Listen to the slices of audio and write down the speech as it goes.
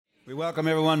We welcome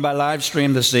everyone by live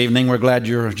stream this evening. We're glad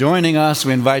you're joining us.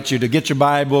 We invite you to get your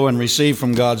Bible and receive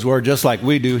from God's Word just like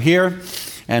we do here.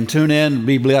 And tune in and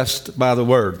be blessed by the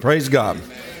Word. Praise God.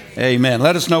 Amen.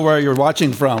 Let us know where you're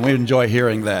watching from. We enjoy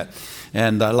hearing that.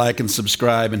 And like and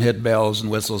subscribe and hit bells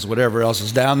and whistles, whatever else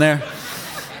is down there,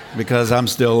 because I'm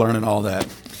still learning all that.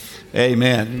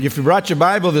 Amen. If you brought your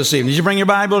Bible this evening, did you bring your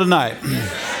Bible tonight?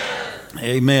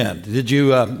 Amen. Did you,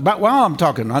 while I'm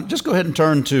talking, just go ahead and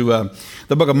turn to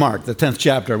the book of Mark, the 10th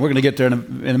chapter. We're going to get there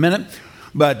in a minute.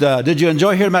 But did you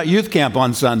enjoy hearing about youth camp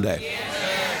on Sunday?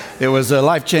 Yes. It was a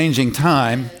life-changing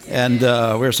time, and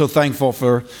we're so thankful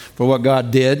for what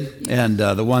God did, and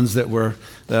the ones that were,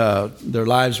 their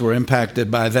lives were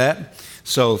impacted by that.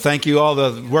 So thank you, all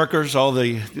the workers, all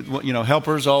the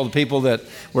helpers, all the people that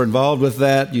were involved with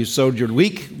that. You sowed your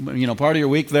week, part of your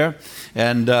week there.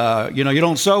 And, you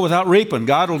don't sow without reaping.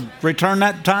 God will return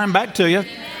that time back to you.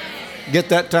 Get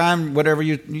that time, whatever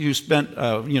you spent,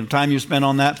 time you spent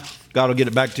on that, God will get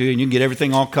it back to you, and you can get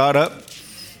everything all caught up.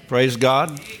 Praise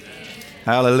God.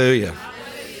 Hallelujah.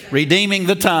 Redeeming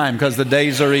the time, because the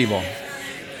days are evil.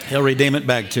 He'll redeem it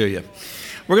back to you.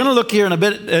 We're going to look here in a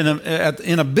bit at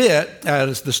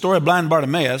the story of blind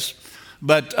Bartimaeus,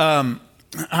 but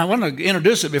I want to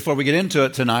introduce it before we get into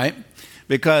it tonight,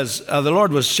 because the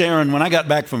Lord was sharing when I got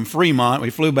back from Fremont.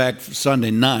 We flew back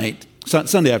Sunday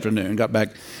afternoon, got back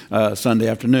Sunday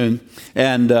afternoon,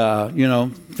 and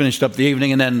finished up the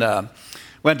evening, and then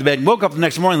went to bed and woke up the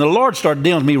next morning. The Lord started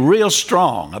dealing with me real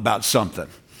strong about something,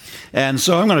 and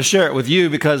so I'm going to share it with you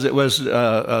because it was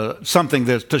something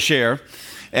to share.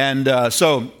 And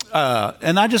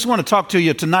and I just want to talk to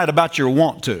you tonight about your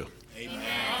want to.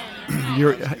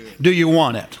 Do you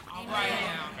want it?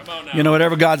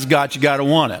 Whatever God's got, you got to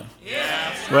want it.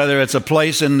 Whether it's a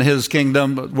place in His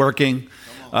kingdom working,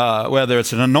 whether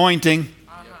it's an anointing,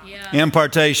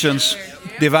 impartations,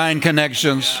 divine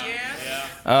connections,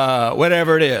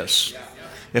 whatever it is.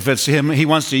 If it's Him, He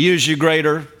wants to use you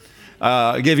greater,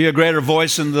 give you a greater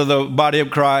voice into the body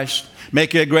of Christ,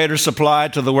 make you a greater supply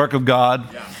to the work of God,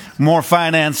 more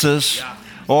finances,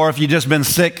 or if you've just been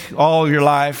sick all your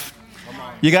life,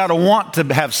 you got to want to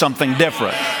have something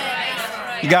different.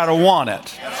 You got to want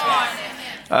it.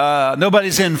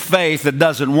 Nobody's in faith that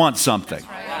doesn't want something.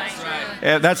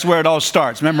 That's where it all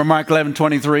starts. Remember Mark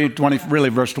 11:23, really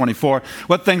verse 24.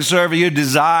 What things soever you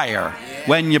desire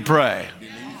when you pray.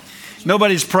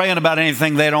 Nobody's praying about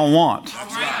anything they don't want.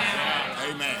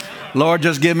 Lord,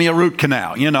 just give me a root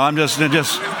canal. I'm just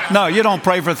no, you don't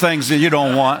pray for things that you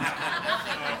don't want.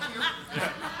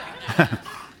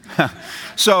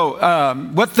 So,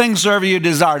 what things soever you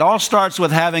desire? It all starts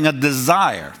with having a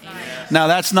desire. Now,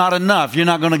 that's not enough. You're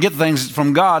not going to get things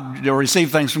from God or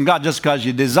receive things from God just because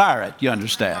you desire it. You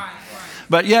understand?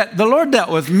 But yet, the Lord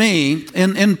dealt with me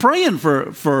in praying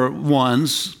for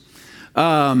ones.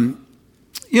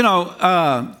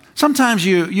 Sometimes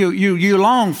you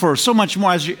long for so much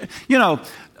more. As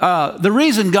the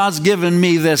reason God's given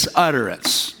me this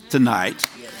utterance tonight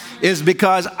is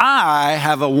because I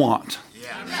have a want.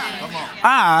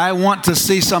 I want to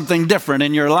see something different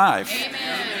in your life.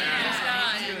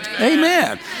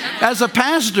 Amen. As a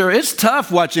pastor, it's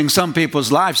tough watching some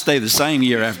people's lives stay the same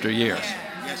year after year.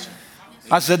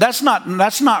 I said, that's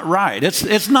not right.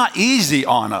 It's not easy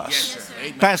on us.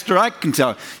 Pastor, I can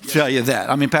tell you that.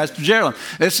 I mean, Pastor Gerald,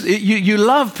 you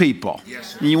love people.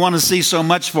 And you want to see so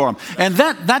much for them. And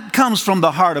that comes from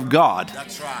the heart of God.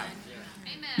 That's right.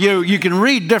 You can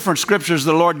read different scriptures.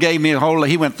 The Lord gave me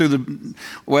he went through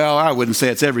I wouldn't say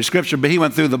it's every scripture, but He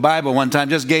went through the Bible one time,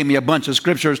 just gave me a bunch of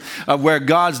scriptures of where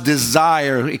God's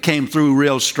desire came through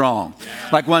real strong.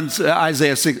 Like Psalm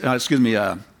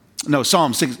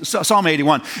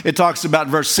 81, it talks about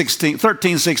verse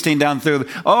 13, 16 down through.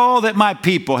 Oh, that my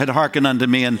people had hearkened unto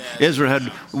me, and Israel had,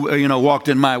 walked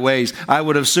in my ways. I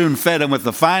would have soon fed them with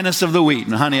the finest of the wheat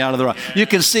and honey out of the rock. You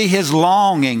can see His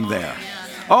longing there.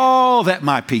 Oh, that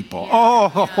my people.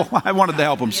 Oh, I wanted to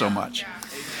help them so much.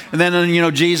 And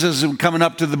then, Jesus coming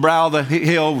up to the brow of the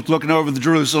hill, looking over the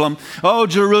Jerusalem. Oh,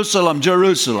 Jerusalem,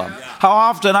 Jerusalem. How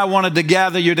often I wanted to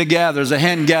gather you together as a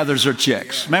hen gathers her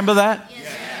chicks. Remember that?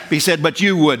 He said, but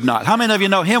you would not. How many of you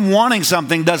know Him wanting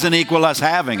something doesn't equal us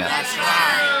having it? That's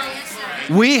right.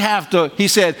 We have to, He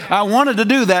said, I wanted to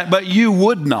do that, but you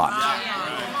would not.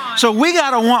 So we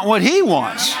got to want what He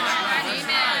wants.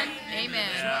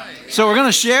 So we're going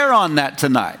to share on that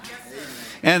tonight.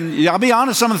 And I'll be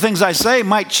honest, some of the things I say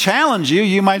might challenge you.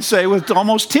 You might say with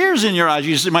almost tears in your eyes,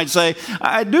 you might say,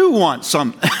 I do want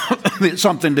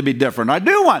something to be different. I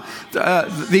do want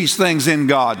these things in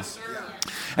God.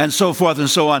 And so forth and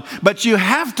so on. But you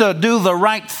have to do the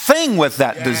right thing with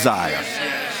that desire.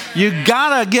 You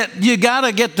gotta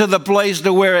get to the place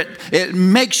to where it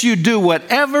makes you do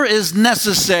whatever is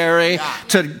necessary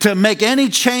to make any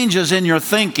changes in your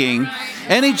thinking,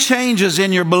 any changes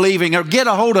in your believing, or get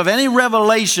a hold of any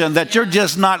revelation that you're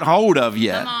just not hold of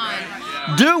yet.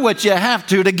 Do what you have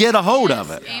to get a hold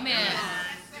of it.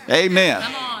 Amen.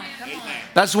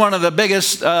 That's one of the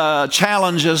biggest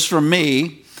challenges for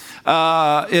me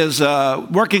is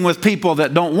working with people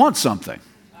that don't want something.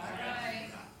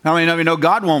 How many of you know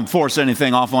God won't force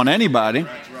anything off on anybody?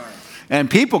 And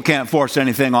people can't force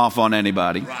anything off on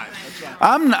anybody.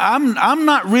 I'm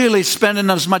not really spending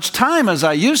as much time as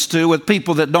I used to with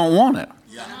people that don't want it.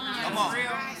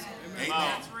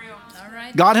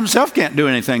 God himself can't do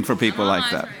anything for people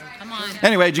like that.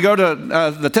 Anyway, did you go to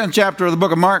the 10th chapter of the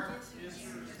book of Mark?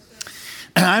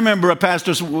 I remember a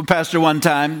pastor one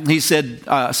time, he said,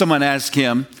 someone asked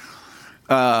him,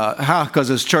 how, because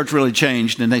his church really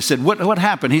changed. And they said, what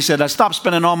happened? He said, I stopped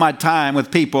spending all my time with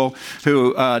people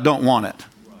who don't want it.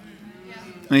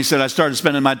 And he said, I started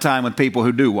spending my time with people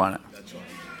who do want it.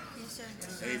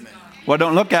 Well,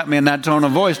 don't look at me in that tone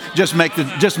of voice. Just make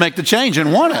the change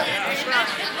and want it.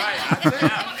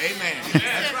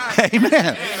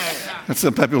 Amen.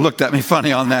 Some people looked at me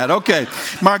funny on that. Okay,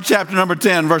 Mark chapter number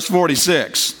 10, verse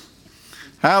 46.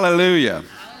 Hallelujah.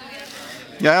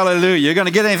 Hallelujah. You're going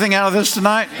to get anything out of this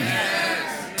tonight?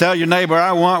 Yes. Tell your neighbor,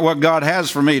 I want what God has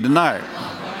for me tonight.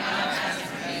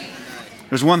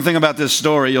 There's one thing about this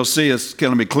story you'll see it's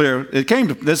going to be clear.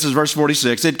 This is verse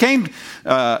 46. They came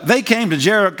to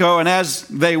Jericho, and as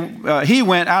he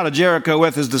went out of Jericho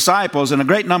with his disciples and a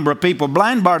great number of people,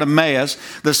 blind Bartimaeus,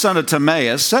 the son of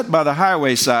Timaeus, sat by the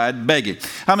highway side begging.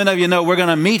 How many of you know we're going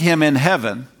to meet him in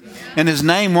heaven, and his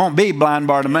name won't be blind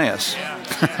Bartimaeus?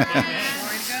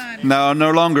 No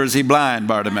longer is he blind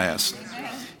Bartimaeus.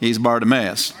 He's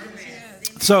Bartimaeus.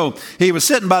 So he was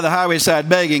sitting by the highway side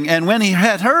begging, and when he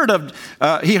had heard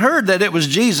that it was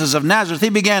Jesus of Nazareth, he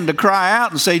began to cry out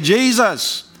and say,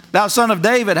 Jesus, thou son of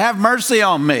David, have mercy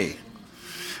on me.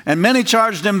 And many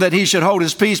charged him that he should hold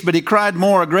his peace, but he cried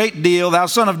more a great deal, thou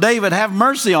son of David, have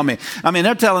mercy on me. I mean,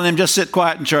 they're telling him, just sit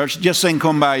quiet in church, just sing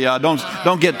Kumbaya.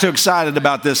 Don't get too excited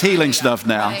about this healing stuff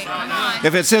now.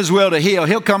 If it's his will to heal,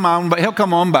 he'll come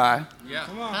on by.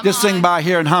 Just sing by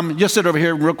here and hum. Just sit over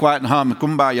here real quiet and hum.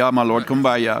 Kumbaya, my Lord,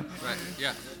 kumbaya.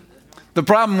 The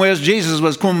problem was Jesus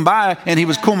was kumbaya, and he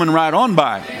was coming right on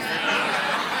by.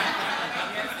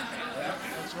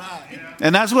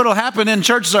 And that's what will happen in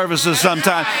church services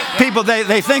sometimes. People,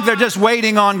 they think they're just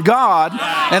waiting on God,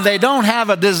 and they don't have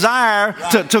a desire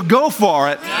to go for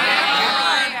it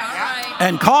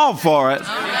and call for it.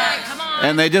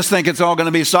 And they just think it's all going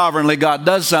to be sovereignly. God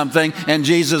does something, and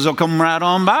Jesus will come right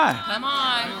on by. Come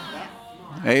on.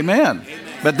 Amen.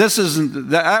 But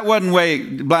that wasn't the way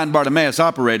blind Bartimaeus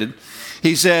operated.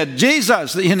 He said,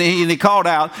 Jesus, and he called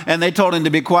out, and they told him to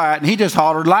be quiet, and he just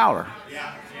hollered louder.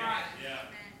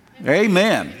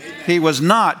 Amen. He was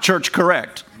not church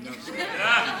correct.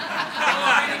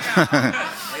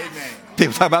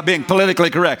 People talk about being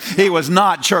politically correct. He was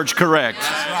not church correct.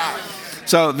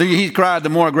 So he cried the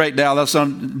more great deal, thou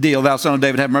son of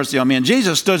David, have mercy on me. And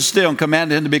Jesus stood still and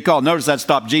commanded him to be called. Notice that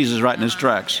stopped Jesus right in his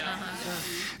tracks.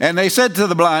 And they said to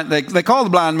the blind, they called the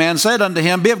blind man, said unto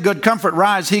him, be of good comfort,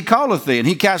 rise, he calleth thee. And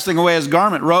he, casting away his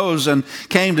garment, rose and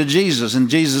came to Jesus. And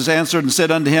Jesus answered and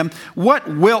said unto him, what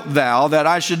wilt thou that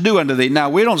I should do unto thee? Now,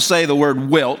 we don't say the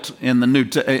word wilt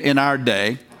in our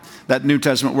day, that New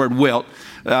Testament word wilt.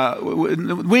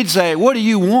 We'd say, what do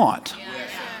you want?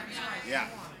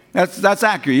 That's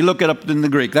accurate. You look it up in the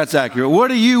Greek. That's accurate. What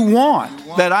do you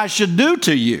want that I should do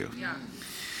to you?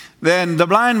 Then the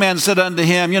blind man said unto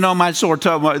him, my sore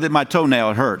toe, my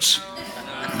toenail hurts.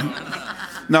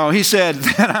 No, he said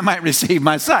that I might receive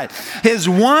my sight. His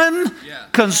one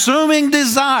consuming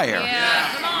desire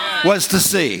was to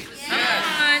see,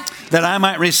 that I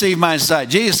might receive my sight.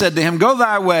 Jesus said to him, go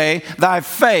thy way, thy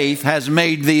faith has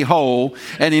made thee whole.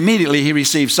 And immediately he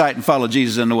received sight and followed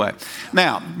Jesus in the way.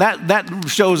 Now, that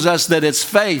shows us that it's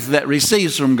faith that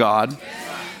receives from God.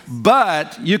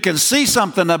 But you can see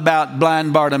something about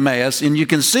blind Bartimaeus, and you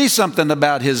can see something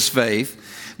about his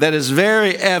faith that is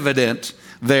very evident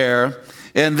there,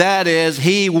 and that is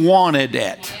he wanted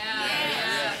it.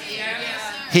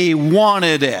 He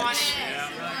wanted it.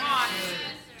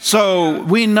 So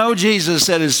we know Jesus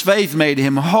said his faith made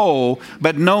him whole,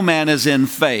 but no man is in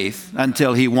faith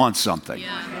until he wants something.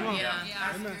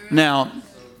 Now,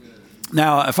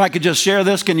 if I could just share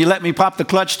this, can you let me pop the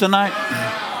clutch tonight?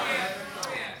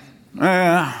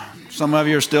 Some of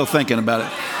you are still thinking about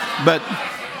it. But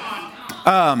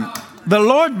the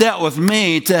Lord dealt with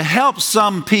me to help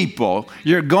some people.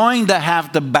 You're going to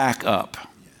have to back up.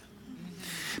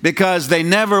 because they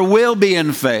never will be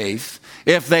in faith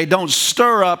if they don't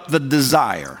stir up the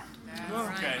desire. All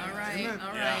right.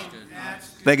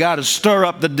 They got to stir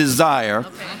up the desire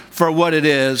for what it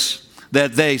is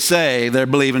that they say they're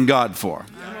believing God for.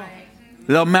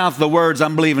 They'll mouth the words,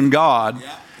 I'm believing God,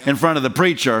 in front of the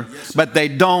preacher, but they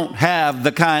don't have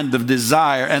the kind of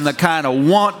desire and the kind of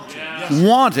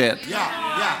want it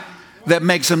that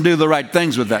makes them do the right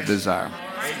things with that desire.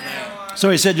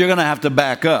 So he said, you're going to have to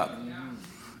back up.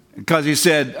 Because he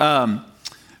said,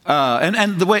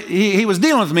 and the way he was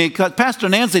dealing with me, because Pastor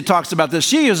Nancy talks about this,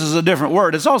 she uses a different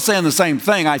word. It's all saying the same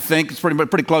thing, I think. It's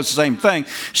pretty close to the same thing.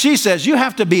 She says, you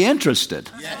have to be interested.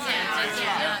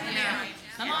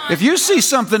 If you see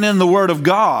something in the Word of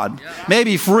God,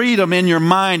 maybe freedom in your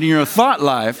mind and your thought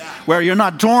life, where you're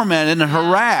not tormented and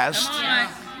harassed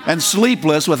and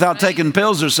sleepless without taking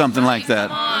pills or something like that.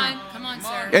 Come on,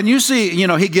 sir. And you see,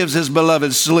 he gives his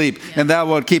beloved sleep, and thou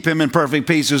wilt keep him in perfect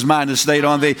peace whose mind is stayed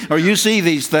on thee. Or you see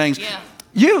these things.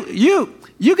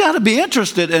 You got to be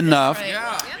interested enough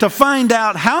to find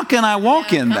out, how can I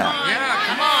walk in that?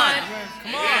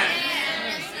 Come on.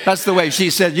 That's the way she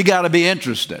said, you got to be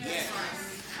interested.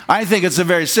 I think it's a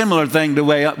very similar thing to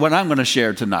what I'm going to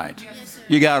share tonight.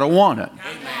 You got to want it.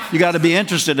 You got to be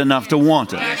interested enough to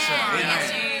want it.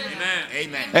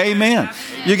 Amen.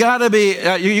 You got to be.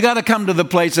 You got to come to the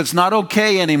place it's not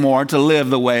okay anymore to live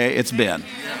the way it's been.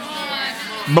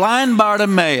 Blind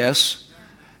Bartimaeus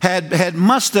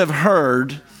must have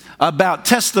heard about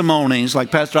testimonies,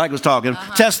 like Pastor Ike was talking,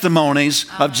 testimonies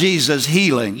of Jesus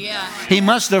healing. He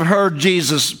must have heard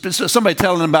somebody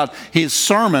telling him about his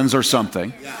sermons or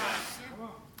something.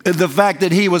 The fact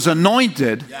that he was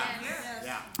anointed.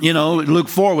 Luke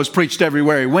 4 was preached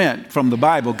everywhere he went from the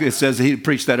Bible. It says he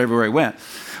preached that everywhere he went.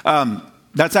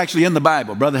 That's actually in the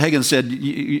Bible. Brother Hagin said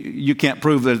you can't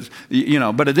prove that,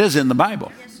 but it is in the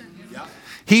Bible.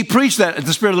 He preached that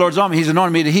the Spirit of the Lord's on me. He's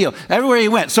anointed me to heal. Everywhere he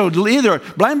went. So either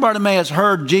blind Bartimaeus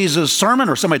heard Jesus' sermon,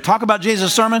 or somebody talk about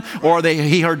Jesus' sermon, or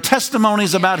he heard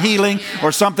testimonies about healing,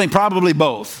 or something, probably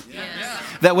both.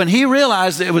 That when he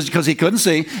realized it was because he couldn't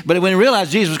see, but when he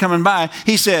realized Jesus was coming by,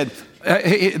 he said,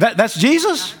 that's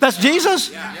Jesus? That's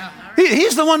Jesus?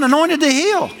 He's the one anointed to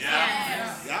heal.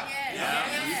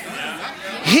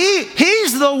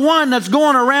 He's the one that's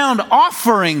going around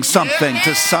offering something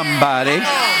to somebody.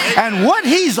 And what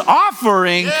he's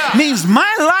offering means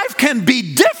my life can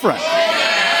be different.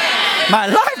 My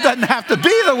life doesn't have to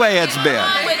be the way it's been.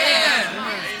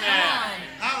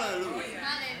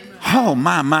 Oh,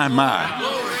 my.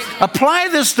 Apply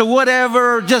this to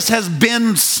whatever just has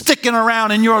been sticking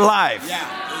around in your life.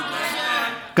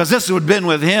 Because this would have been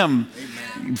with him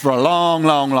for a long,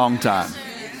 long, long time.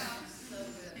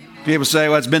 People say,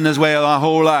 well, it's been this way my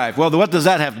whole life. Well, what does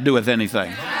that have to do with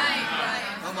anything?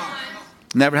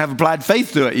 Never have applied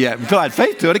faith to it yet. Applied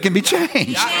faith to it, it can be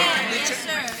changed.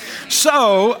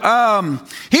 So,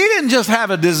 he didn't just have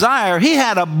a desire. He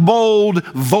had a bold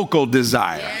vocal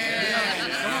desire.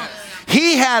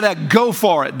 He had a go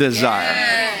for it desire.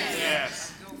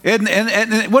 And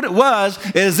what it was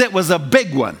a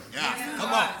big one.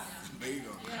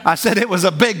 I said it was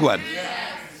a big one.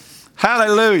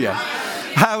 Hallelujah.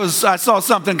 I saw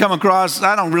something come across.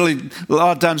 I don't really a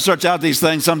lot of times search out these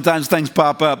things. Sometimes things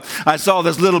pop up. I saw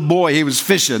this little boy. He was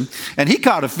fishing, and he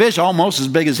caught a fish almost as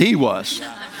big as he was.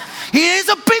 He is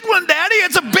a big one, Daddy.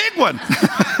 It's a big one.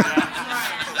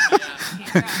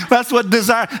 That's what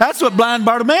desire. That's what blind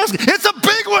Bartimaeus. It's a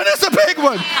big one. It's a big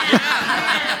one.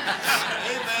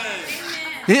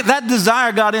 That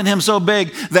desire got in him so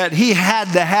big that he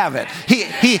had to have it.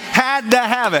 He had to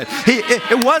have it.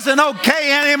 It wasn't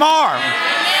okay anymore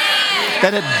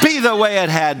that it be the way it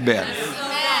had been.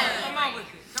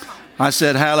 I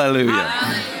said, hallelujah.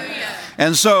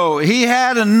 And so he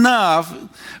had enough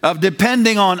of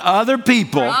depending on other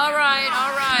people. All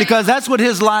right. Because that's what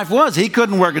his life was. He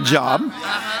couldn't work a job.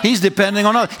 He's depending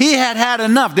on others. He had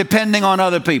enough depending on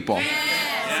other people.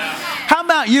 How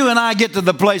about you and I get to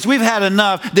the place we've had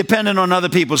enough depending on other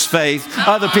people's faith,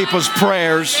 other people's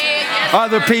prayers,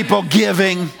 other people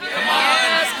giving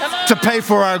to pay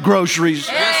for our groceries.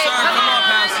 Come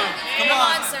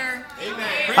on, sir.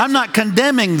 I'm not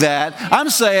condemning that. I'm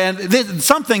saying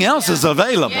something else is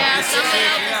available.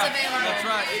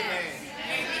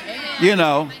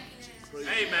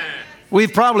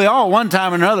 We've probably all one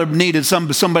time or another needed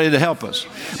somebody to help us.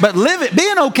 But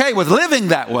being okay with living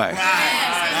that way,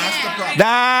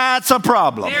 that's a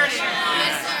problem.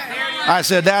 I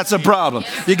said that's a problem.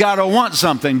 You got to want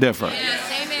something different.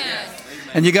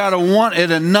 And you got to want it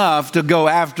enough to go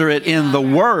after it in the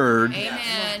Word,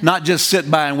 not just sit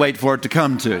by and wait for it to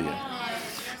come to you.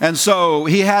 And so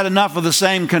he had enough of the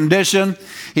same condition.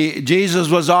 Jesus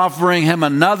was offering him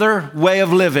another way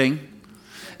of living.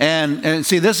 And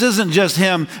see, this isn't just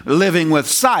him living with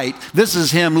sight. This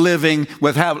is him living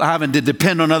with having to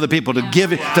depend on other people to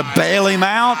to bail him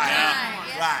out.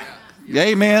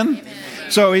 Amen.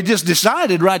 So he just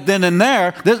decided right then and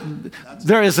there,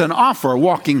 there is an offer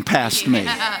walking past me.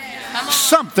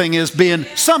 Something is being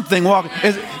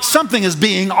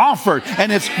offered,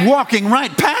 and it's walking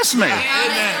right past me.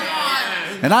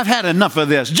 And I've had enough of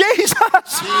this. Jesus.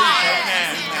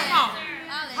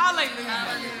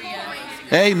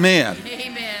 Amen.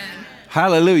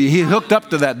 Hallelujah. He hooked up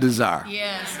to that desire.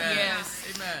 Yes.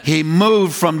 He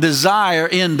moved from desire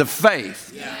into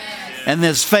faith. And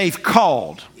this faith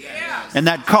called. And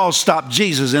that call stopped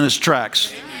Jesus in his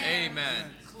tracks.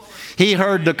 He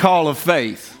heard the call of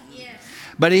faith.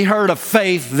 But he heard a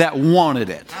faith that wanted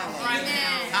it.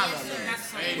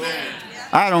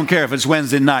 I don't care if it's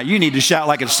Wednesday night. You need to shout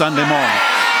like it's Sunday morning.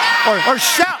 Or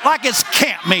shout like it's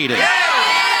camp meeting.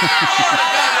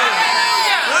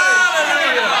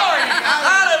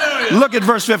 Look at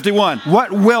verse 51.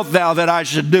 What wilt thou that I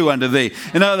should do unto thee?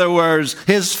 In other words,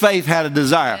 his faith had a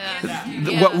desire.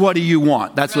 What do you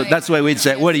want? That's the way we'd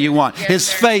say it. What do you want?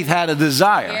 His faith had a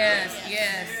desire.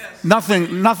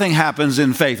 Nothing happens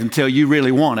in faith until you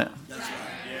really want it.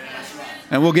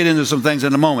 And we'll get into some things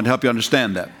in a moment to help you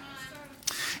understand that.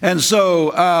 And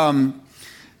so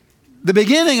the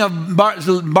beginning of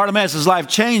Bartimaeus' life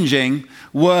changing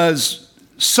was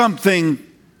something,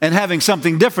 and having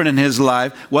something different in his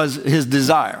life was his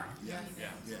desire.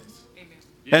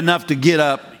 Enough to get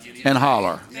up and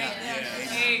holler.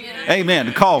 Amen.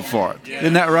 To call for it.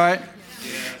 Isn't that right?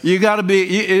 You got to be.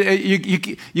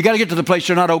 You got to get to the place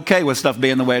you're not okay with stuff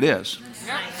being the way it is.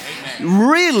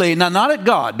 Really, now not at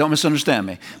God. Don't misunderstand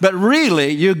me. But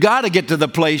really, you got to get to the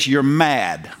place you're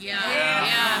mad.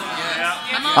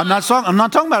 I'm not talking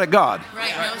about at God.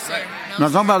 Right, no, sir. I'm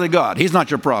not talking about at God. He's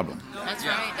not your problem. That's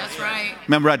right.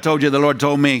 Remember I told you the Lord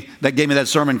told me, that gave me that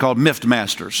sermon called Miffed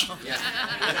Masters.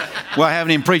 Well, I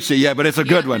haven't even preached it yet, but it's a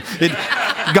good one.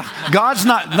 God's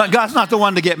not the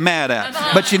one to get mad at,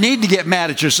 but you need to get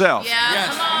mad at yourself. Come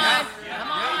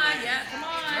on.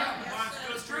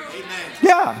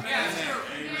 Yeah.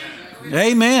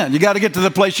 Amen. You got to get to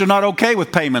the place you're not okay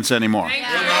with payments anymore.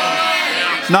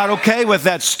 Not okay with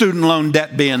that student loan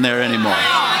debt being there anymore.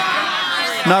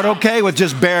 Not okay with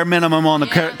just bare minimum on the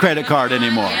credit card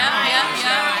anymore.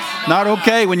 Not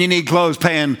okay when you need clothes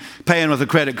paying with a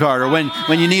credit card, or when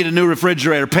you need a new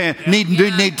refrigerator,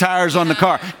 need tires on the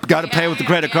car. Got to pay with the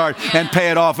credit card and pay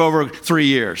it off over 3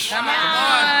 years. Come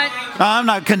on. I'm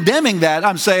not condemning that.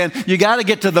 I'm saying you got to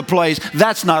get to the place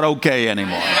that's not okay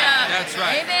anymore. That's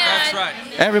right. That's right.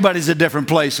 Everybody's at different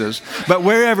places, but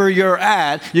wherever you're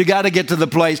at, you got to get to the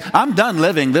place. I'm done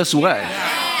living this way.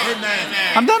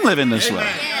 I'm done living this way.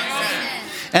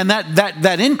 And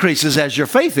that increases as your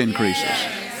faith increases.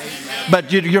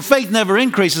 But your faith never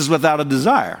increases without a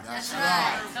desire.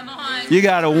 You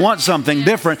got to want something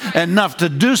different, enough to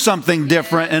do something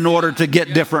different in order to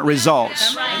get different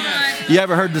results. You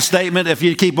ever heard the statement, if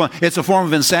you keep on, it's a form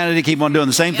of insanity, keep on doing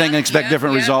the same thing and expect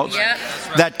different results?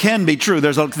 That can be true.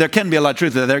 There can be a lot of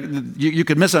truth there. You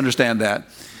could misunderstand that,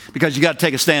 because you got to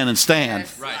take a stand and stand.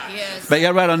 But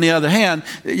yet, right on the other hand,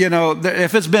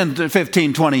 if it's been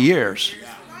 15, 20 years,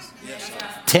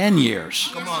 10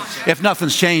 years, if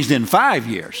nothing's changed in 5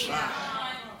 years,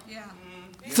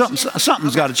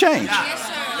 something's got to change.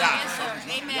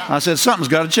 I said something's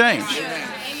got to change.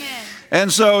 And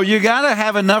so you got to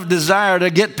have enough desire to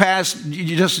get past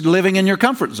just living in your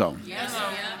comfort zone.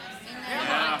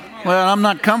 Well, I'm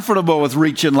not comfortable with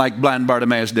reaching like blind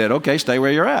Bartimaeus did. Okay, stay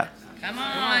where you're at. Come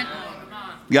on.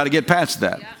 You got to get past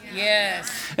that. Yes.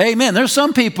 Amen. There's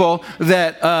some people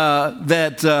that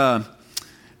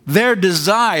their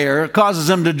desire causes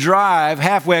them to drive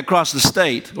halfway across the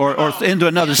state or into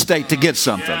another state to get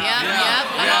something. That's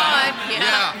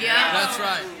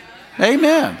right.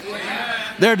 Amen.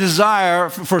 Their desire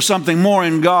for something more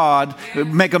in God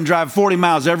make them drive 40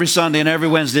 miles every Sunday and every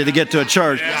Wednesday to get to a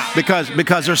church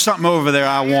because there's something over there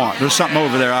I want. There's something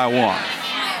over there I want.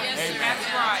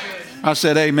 I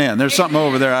said, amen. There's something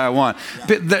over there I want.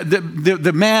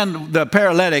 The man, the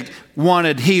paralytic,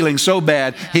 wanted healing so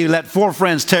bad, he let 4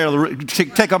 friends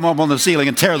take them up on the ceiling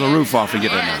and tear the roof off and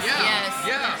get in there.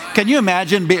 Can you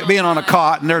imagine being on a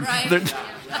cot and they're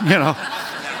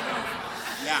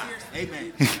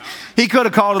Amen. He could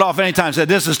have called it off any time, said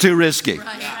this is too risky.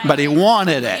 But he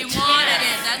wanted it. He wanted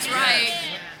it. That's right.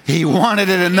 He wanted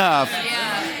it enough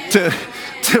to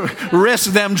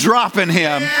risk them dropping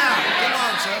him. Come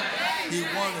on, sir. He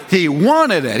wanted He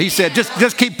wanted it. He said,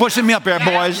 just keep pushing me up there,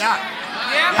 boys.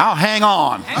 I'll hang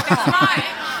on.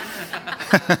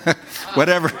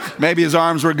 Whatever, maybe his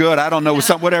arms were good. I don't know,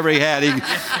 whatever he had.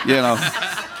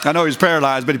 I know he was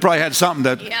paralyzed, but he probably had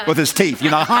something with his teeth,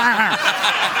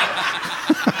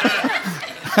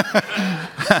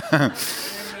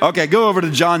 Okay, go over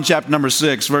to John chapter number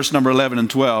 6, verse number 11 and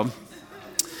 12.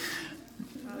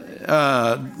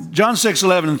 John 6,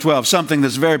 11 and 12, something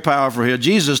that's very powerful here.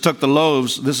 Jesus took the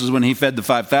loaves. This is when he fed the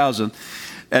 5,000.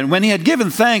 And when he had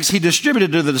given thanks, he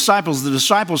distributed to the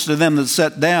disciples to them that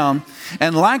sat down,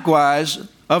 and likewise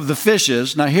of the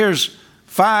fishes. Now here's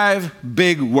 5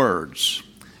 big words.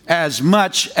 As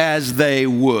much as they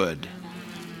would.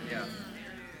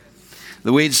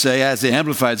 The Weeds say, as the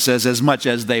Amplified says, as much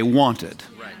as they wanted.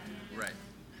 Right.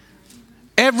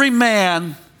 Every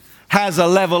man has a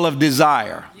level of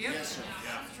desire.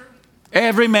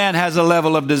 Every man has a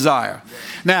level of desire.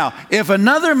 Now, if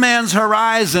another man's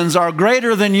horizons are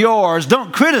greater than yours,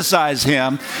 don't criticize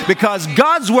him, because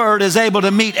God's word is able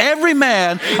to meet every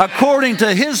man according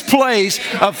to his place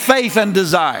of faith and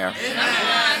desire.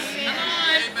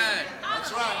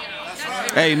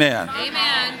 Amen.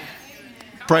 Amen.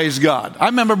 Praise God. I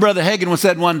remember Brother Hagin was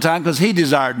said one time, because he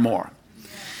desired more.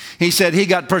 He said he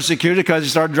got persecuted because he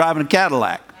started driving a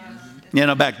Cadillac.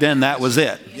 Back then that was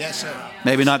it. Yes, sir.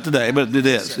 Maybe not today, but it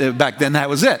is. Back then that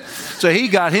was it. So he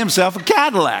got himself a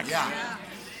Cadillac. Yeah.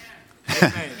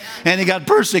 And he got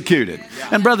persecuted. Yeah.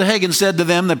 And Brother Hagin said to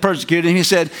them that persecuted him, he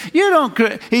said, if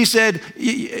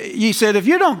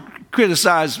you don't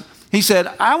criticize, he said,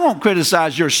 I won't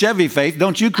criticize your Chevy faith.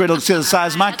 Don't you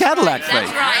criticize my Cadillac faith.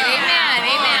 That's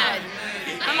right. Amen.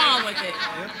 Come on with it.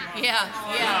 Yeah.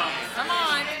 Come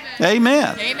on.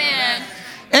 Amen. Amen.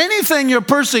 Anything you're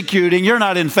persecuting, you're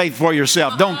not in faith for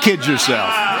yourself. Don't kid yourself.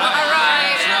 All right.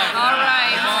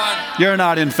 You're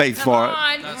not in faith for it.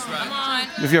 Come on.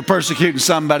 If you're persecuting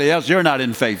somebody else, you're not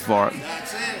in faith for it.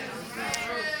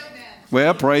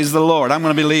 Well, praise the Lord. I'm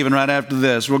going to be leaving right after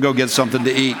this. We'll go get something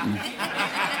to eat and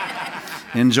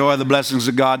enjoy the blessings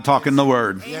of God talking the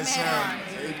word. Yes, sir.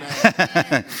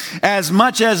 Amen. As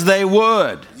much as they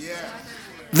would.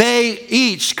 They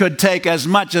each could take as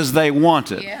much as they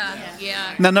wanted. Yeah.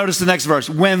 Now notice the next verse.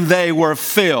 When they were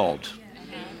filled.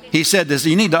 He said this.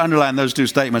 You need to underline those two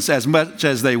statements. As much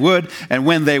as they would, and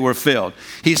when they were filled.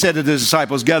 He said to the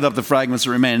disciples, gather up the fragments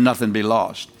that remain, and nothing be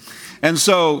lost. And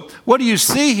so what do you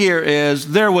see here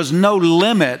is there was no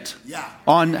limit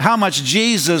on how much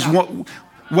Jesus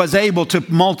was able to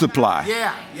multiply.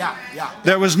 Yeah.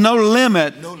 There was no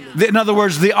limit. In other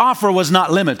words, the offer was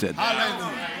not limited. Hallelujah.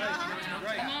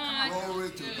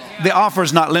 The offer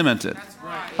is not limited.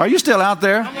 Are you still out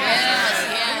there?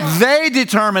 Yes. They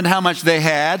determined how much they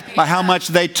had by how much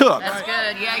they took. That's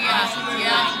good.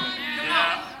 Yeah.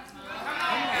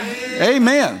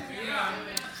 Amen.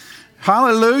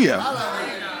 Hallelujah.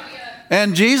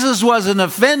 And Jesus wasn't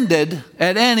offended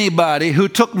at anybody who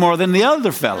took more than the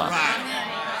other fella.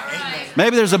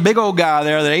 Maybe there's a big old guy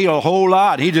there that ate a whole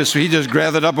lot. He just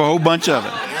gathered up a whole bunch of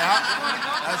it.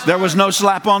 There was no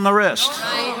slap on the wrist.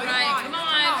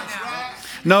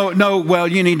 No, well,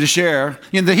 you need to share.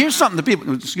 Here's something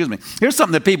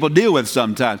that people deal with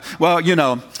sometimes. Well,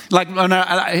 like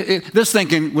this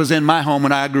thinking was in my home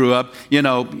when I grew up.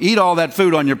 Eat all that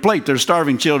food on your plate. There's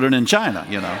starving children in China,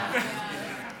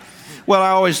 Well, I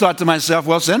always thought to myself,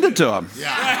 well, send it to them.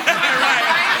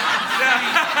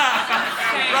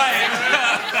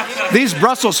 These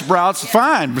Brussels sprouts,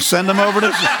 fine. Send them over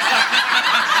to...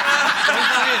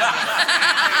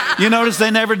 You notice they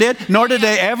never did? Nor did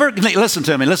they ever, listen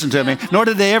to me, nor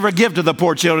did they ever give to the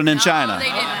poor children in China. They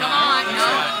didn't. Come on.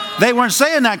 No. They weren't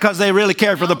saying that because they really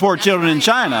cared for the poor children in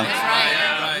China.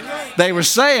 That's right. They were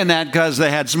saying that because they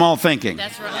had small thinking.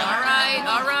 That's right. All right.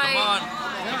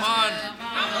 Come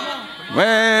on.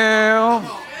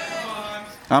 Well,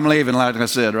 I'm leaving, like I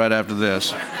said, right after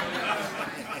this.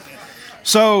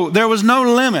 So there was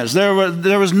no limits. There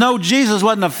was no, Jesus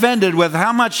wasn't offended with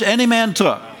how much any man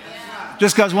took.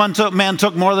 Just because one man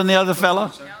took more than the other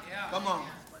fella? Come on.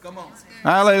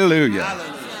 Hallelujah.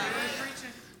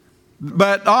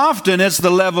 But often it's the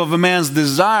level of a man's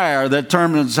desire that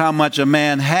determines how much a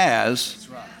man has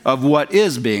of what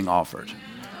is being offered.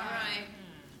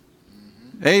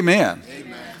 Amen.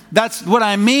 That's what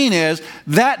I mean is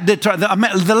that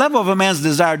the level of a man's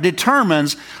desire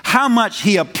determines how much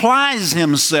he applies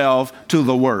himself to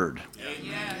the word.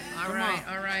 All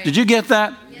right. Did you get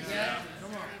that?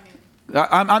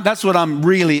 That's what I'm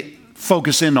really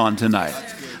focusing on tonight.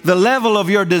 the level of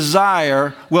your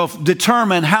desire will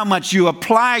determine how much you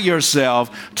apply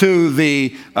yourself to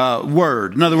the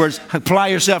Word. In other words, apply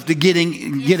yourself to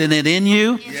getting it in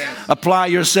you. Yes. Apply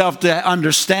yourself to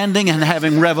understanding and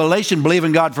having revelation,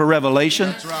 believing God for revelation.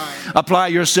 That's right. Apply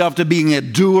yourself to being a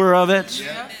doer of it.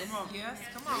 Yeah.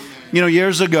 You know,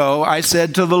 years ago, I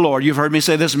said to the Lord, you've heard me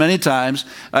say this many times,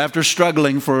 after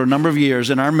struggling for a number of years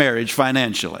in our marriage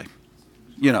financially,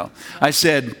 you know, I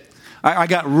said, I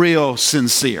got real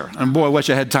sincere. And boy, I wish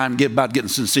I had time to about getting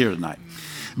sincere tonight.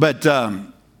 But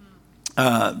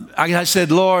I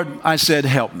said, Lord, I said,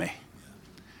 help me.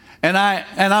 And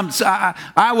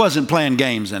I wasn't playing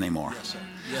games anymore.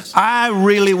 Yes. I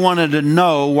really wanted to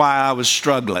know why I was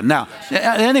struggling. Now,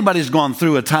 anybody's gone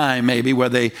through a time maybe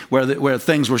where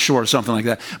things were short or something like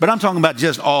that. But I'm talking about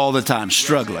just all the time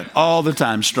struggling, all the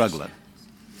time struggling.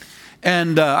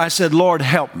 And I said, Lord,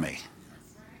 help me.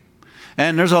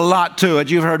 And there's a lot to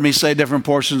it. You've heard me say different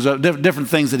portions of different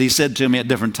things that he said to me at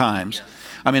different times.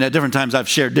 I mean, at different times I've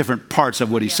shared different parts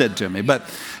of what he said to me. But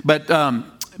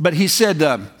he said,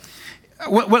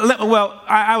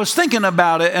 I was thinking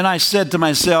about it, and I said to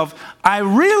myself, I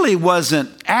really wasn't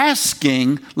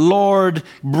asking, Lord,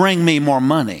 bring me more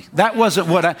money. That wasn't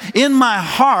in my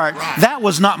heart, that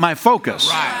was not my focus.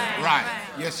 Right.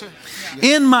 Yes, sir. Yes.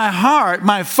 In my heart,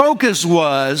 my focus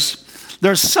was,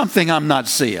 there's something I'm not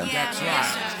seeing. That's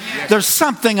right. There's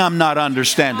something I'm not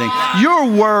understanding. Your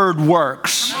word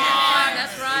works.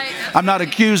 That's right. I'm not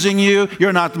accusing you.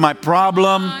 You're not my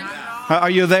problem. Are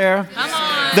you there? Come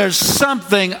on. There's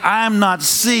something I'm not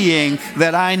seeing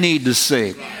that I need to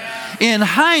see. In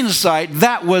hindsight,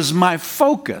 that was my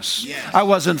focus. Yes. I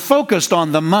wasn't focused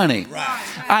on the money.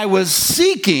 Right. I was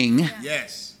seeking,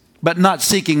 Yes. but not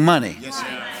seeking money. Yes,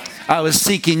 sir. I was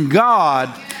seeking God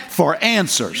for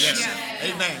answers. Yes, sir.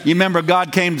 Amen. You remember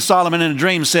God came to Solomon in a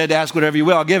dream, said, ask whatever you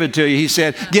will, I'll give it to you. He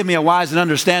said, give me a wise and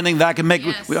understanding that I can make,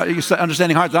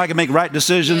 understanding heart that I can make right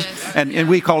decisions. Yes. And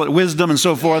we call it wisdom and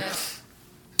so forth.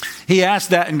 He asked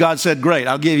that, and God said, great,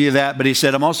 I'll give you that. But he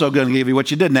said, I'm also going to give you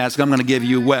what you didn't ask. I'm going to give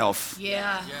you wealth.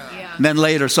 Yeah. And then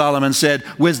later, Solomon said,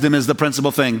 wisdom is the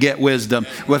principal thing. Get wisdom.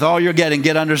 With all you're getting,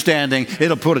 get understanding.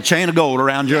 It'll put a chain of gold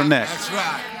around your neck. That's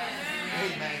right.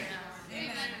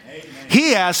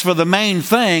 He asked for the main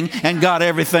thing and got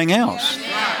everything else.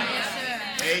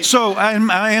 So in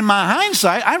my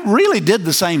hindsight, I really did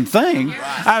the same thing.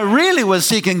 I really was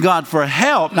seeking God for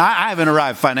help. Now, I haven't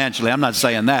arrived financially. I'm not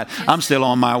saying that. I'm still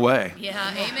on my way. Yeah.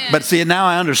 Amen. But see, now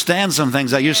I understand some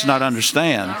things I used to not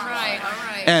understand. All right.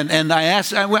 And I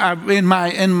asked,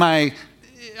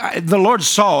 the Lord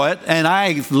saw it, and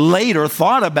I later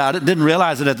thought about it, didn't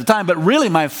realize it at the time, but really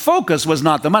my focus was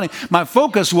not the money. My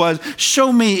focus was,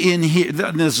 show me in here,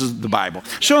 this is the Bible,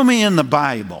 show me in the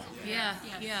Bible Yeah.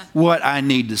 what I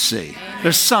need to see.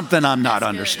 There's something I'm not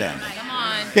understanding. Come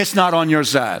on. It's not on your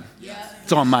side.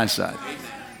 It's on my side.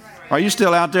 Are you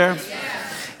still out there?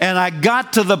 And I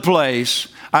got to the place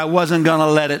I wasn't going to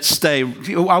let it stay.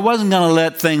 I wasn't going to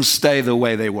let things stay the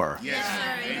way they were.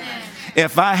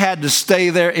 If I had to stay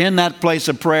there in that place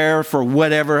of prayer for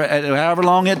however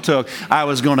long it took, I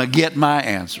was going to get my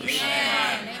answers.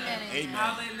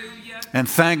 And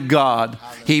thank God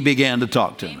he began to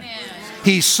talk to me.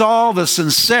 He saw the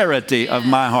sincerity of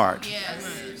my heart.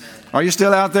 Are you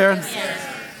still out there?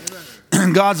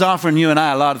 God's offering you and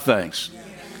I a lot of things.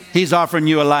 He's offering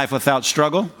you a life without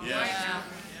struggle.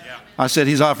 I said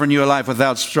he's offering you a life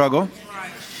without struggle.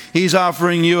 He's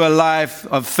offering you a life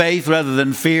of faith rather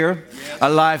than fear, a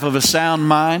life of a sound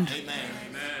mind.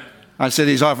 I said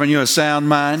he's offering you a sound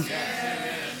mind.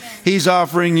 He's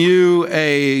offering you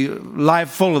a life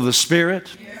full of the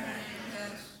Spirit.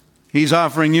 He's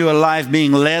offering you a life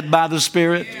being led by the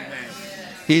Spirit.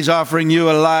 He's offering you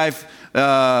a life,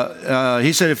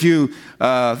 he said if you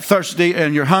thirsty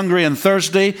and you're hungry and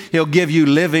thirsty, he'll give you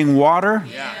living water.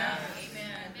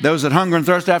 Those that hunger and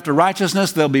thirst after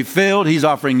righteousness, they'll be filled. He's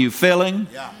offering you filling.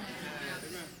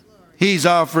 He's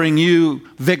offering you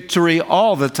victory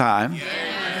all the time.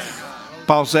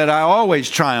 Paul said, I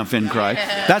always triumph in Christ.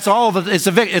 That's all. It's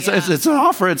an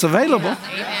offer. It's available.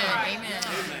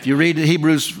 If you read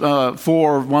Hebrews 4,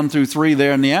 1 through 3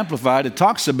 there in the Amplified, it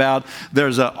talks about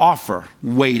there's an offer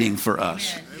waiting for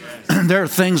us. There are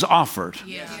things offered.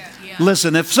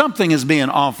 Listen, if something is being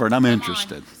offered, I'm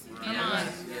interested.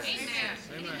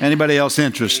 Anybody else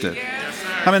interested?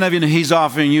 How many of you know he's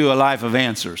offering you a life of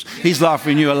answers? He's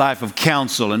offering you a life of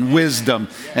counsel and wisdom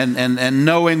and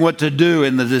knowing what to do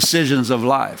in the decisions of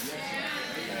life.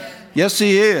 Yes,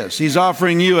 he is. He's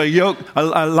offering you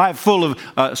a life full of,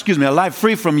 a life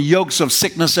free from yokes of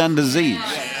sickness and disease.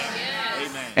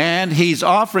 And he's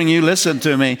offering you, listen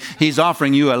to me, he's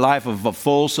offering you a life of a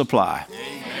full supply.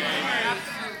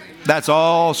 That's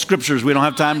all scriptures. We don't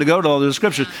have time to go to all the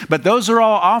scriptures, but those are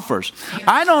all offers.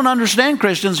 I don't understand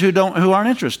Christians who aren't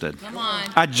interested. Come on.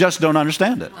 I just don't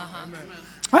understand it.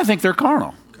 I think they're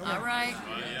carnal. All right.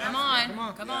 Come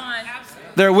on. Come on.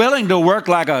 They're willing to work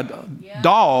like a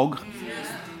dog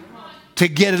to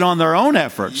get it on their own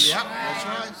efforts. Yep, that's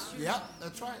right. Yep,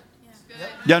 that's right. Yep.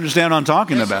 You understand what I'm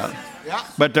talking about? Yep.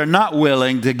 But they're not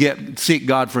willing to seek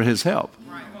God for his help.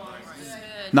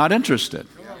 Not interested.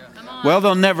 Well,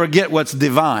 they'll never get what's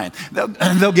divine.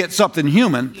 They'll get something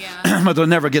human, but they'll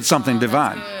never get something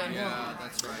divine.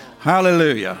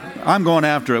 Hallelujah. I'm going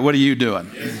after it. What are you doing?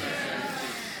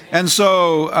 And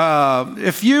so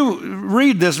if you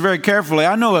read this very carefully,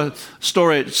 I know a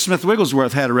story, Smith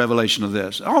Wigglesworth had a revelation of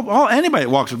this. Anybody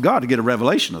that walks with God to get a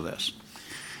revelation of this.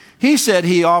 He said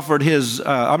he offered his,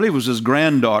 I believe it was his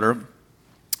granddaughter,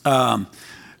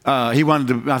 he wanted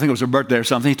to, I think it was her birthday or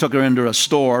something. He took her into a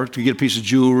store to get a piece of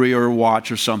jewelry or a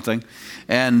watch or something.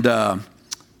 And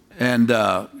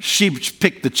she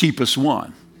picked the cheapest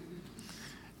one.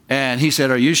 And he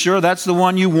said, "Are you sure that's the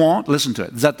one you want?" Listen to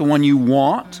it. "Is that the one you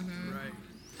want?"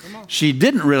 Mm-hmm. She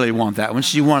didn't really want that one.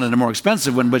 She wanted a more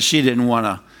expensive one, but she didn't want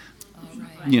to,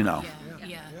 you know.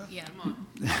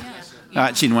 She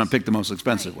didn't want to pick the most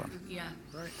expensive one.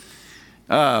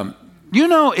 You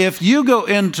know, if you go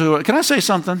into it, can I say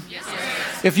something? Yes.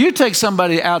 If you take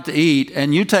somebody out to eat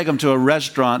and you take them to a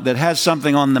restaurant that has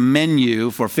something on the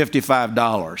menu for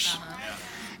 $55,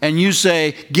 and you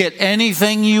say, "Get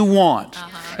anything you want,"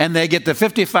 and they get the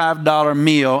 $55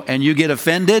 meal and you get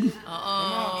offended,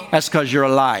 that's because you're a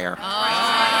liar. There you go.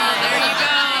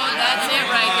 That's it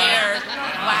right there.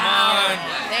 Wow.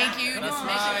 Thank you. Just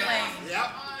make it plain. Yes,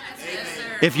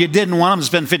 sir. If you didn't want them to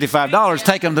spend $55,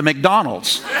 take them to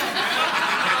McDonald's.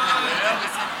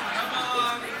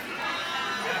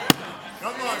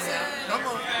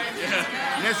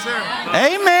 Yes, sir.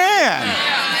 Amen.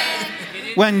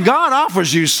 When God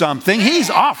offers you something, he's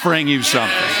offering you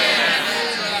something.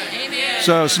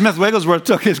 So Smith Wigglesworth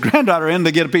took his granddaughter in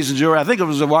to get a piece of jewelry. I think it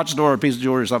was a watch store or a piece of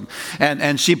jewelry or something.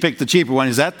 And she picked the cheaper one.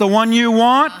 "Is that the one you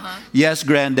want?" "Yes,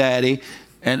 Granddaddy."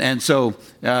 So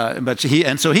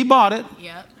he bought it.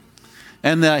 Yep.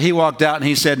 And he walked out and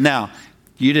he said, "Now,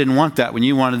 you didn't want that one.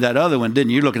 You wanted that other one,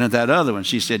 didn't you? You're looking at that other one."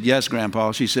 She said, "Yes,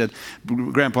 Grandpa." She said,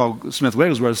 Grandpa Smith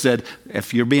Wigglesworth said,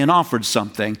 "If you're being offered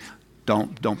something,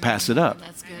 don't pass it up."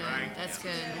 That's good. That's good.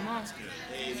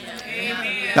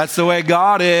 That's the way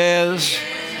God is.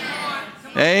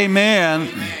 Amen.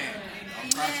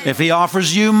 If he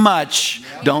offers you much,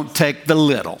 don't take the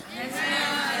little.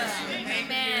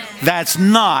 That's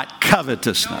not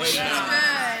covetousness.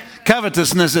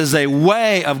 Covetousness is a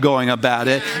way of going about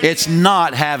it. It's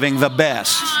not having the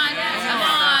best. Come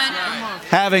on.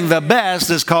 Having the best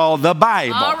is called the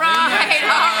Bible. All right.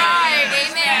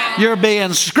 Amen. You're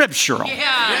being scriptural. Yeah.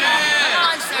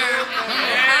 Come on, sir.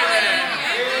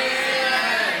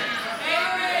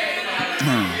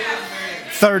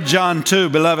 3 John 2,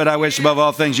 "Beloved, I wish above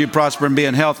all things you prosper and be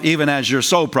in health, even as your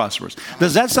soul prospers."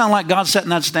 Does that sound like God setting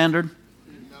that standard?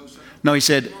 No, he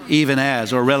said, even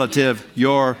as, or relative,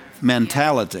 your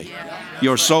mentality.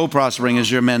 Your soul prospering is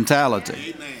your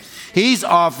mentality. He's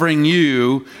offering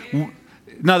you,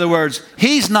 in other words,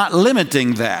 he's not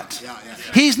limiting that.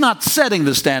 He's not setting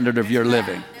the standard of your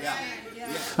living.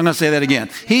 I'm going to say that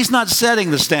again. He's not setting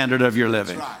the standard of your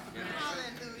living.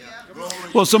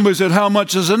 Well, somebody said, "How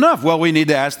much is enough?" Well, we need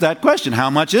to ask that question. How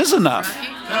much is enough?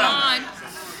 Come on.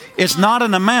 It's not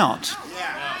an amount.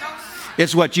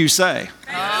 It's what you say.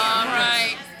 All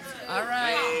right.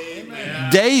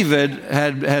 David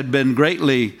had been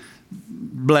greatly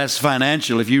blessed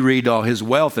financially, if you read all his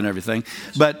wealth and everything.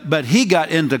 But he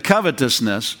got into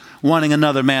covetousness, wanting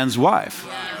another man's wife.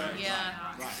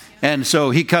 And so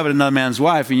he coveted another man's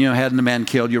wife, and had the man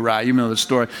killed Uriah. You know the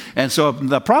story. And so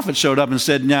the prophet showed up and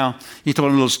said, now, he told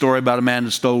him a little story about a man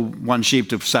that stole one sheep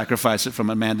to sacrifice it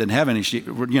from a man that didn't have any sheep,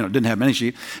 didn't have many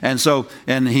sheep. And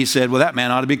he said, well, that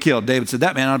man ought to be killed. David said,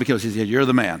 that man ought to be killed. He said, you're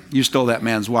the man. You stole that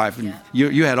man's wife. And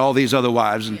you had all these other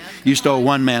wives, and you stole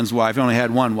one man's wife. You only had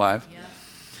one wife.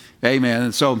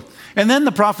 Amen. And then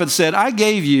the prophet said, I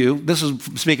gave you, this is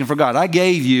speaking for God, I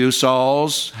gave you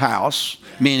Saul's house,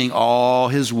 meaning all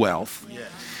his wealth,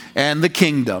 and the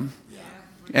kingdom.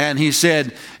 And he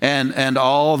said, and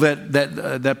all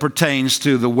that pertains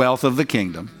to the wealth of the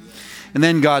kingdom. And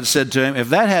then God said to him, if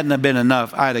that hadn't have been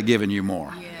enough, I'd have given you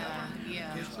more.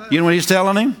 You know what he's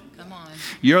telling him? Come on.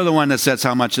 You're the one that sets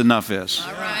how much enough is.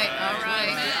 All right.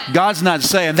 God's not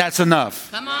saying that's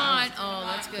enough. Come on. Oh,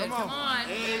 that's good. Come on.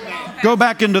 Go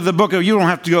back into the book of, you don't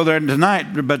have to go there tonight,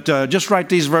 but just write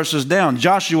these verses down.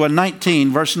 Joshua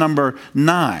 19, verse number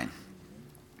 9.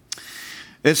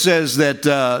 It says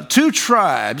that 2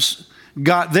 tribes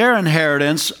got their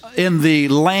inheritance in the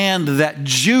land that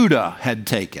Judah had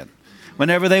taken.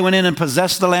 Whenever they went in and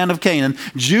possessed the land of Canaan,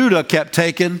 Judah kept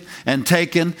taking and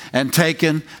taking and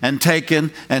taking and taking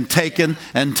and taking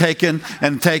and taking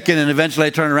and taking, and eventually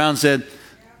they turned around and said,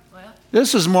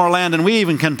 this is more land than we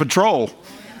even can patrol.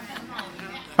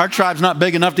 Our tribe's not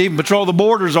big enough to even patrol the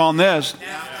borders on this.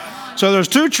 So there's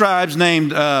 2 tribes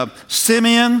named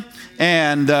Simeon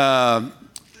and the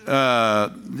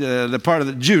part of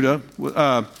the Judah.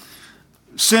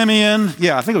 Simeon,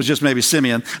 I think it was just maybe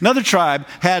Simeon. Another tribe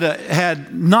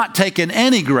had not taken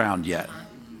any ground yet.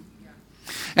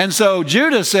 And so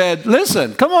Judah said,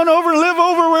 listen, come on over and live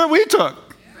over where we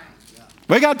took.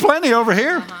 We got plenty over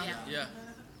here.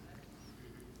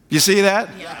 You see that?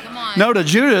 Come on. No, to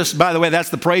Judas, by the way, that's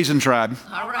the praising tribe.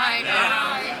 All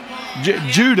right.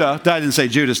 Judah, I didn't say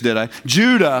Judas, did I?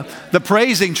 Judah, the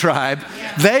praising tribe,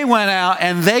 they went out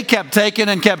and they kept taking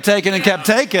and kept taking and kept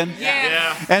taking.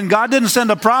 And God didn't send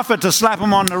a prophet to slap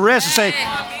them on the wrist and say,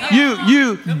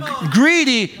 you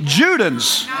greedy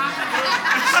Judans.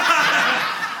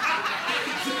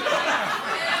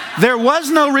 There was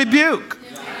no rebuke.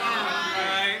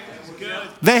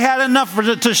 They had enough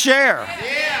to share.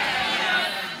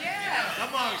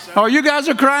 Oh, you guys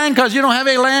are crying because you don't have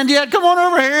any land yet? Come on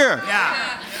over here.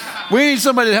 We need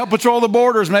somebody to help patrol the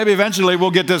borders. Maybe eventually we'll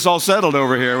get this all settled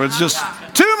over here. It's just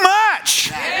too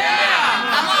much.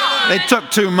 They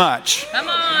took too much. Come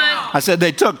on. I said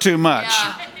they took too much.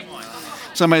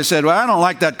 Somebody said, well, I don't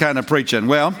like that kind of preaching.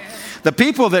 Well, the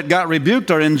people that got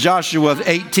rebuked are in Joshua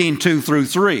 18, 2 through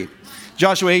 3.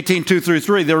 Joshua 18, 2 through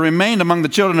 3. There remained among the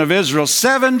children of Israel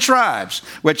 7 tribes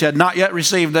which had not yet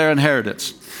received their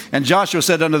inheritance. And Joshua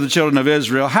said unto the children of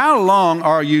Israel, how long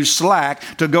are you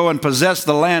slack to go and possess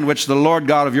the land which the Lord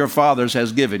God of your fathers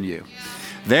has given you?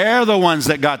 They're the ones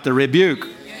that got the rebuke.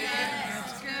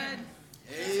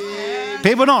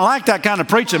 People don't like that kind of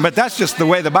preaching, but that's just the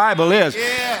way the Bible is.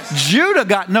 Judah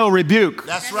got no rebuke.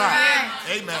 That's right.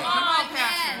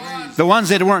 Amen. The ones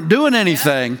that weren't doing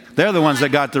anything, they're the ones that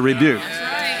got the rebuke.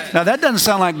 Now that doesn't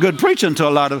sound like good preaching to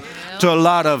a lot of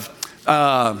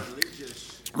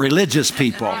religious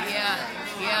people.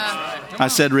 I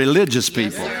said religious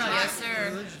people. Yes,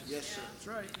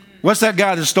 sir. What's that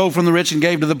guy that stole from the rich and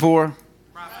gave to the poor?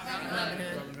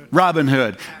 Robin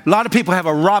Hood. A lot of people have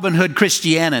a Robin Hood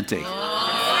Christianity.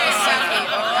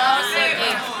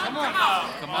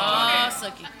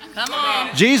 Come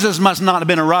on. Jesus must not have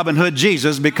been a Robin Hood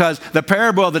Jesus, because the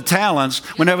parable of the talents,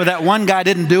 whenever that one guy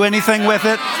didn't do anything with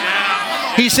it,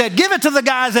 he said, give it to the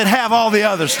guys that have all the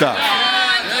other stuff.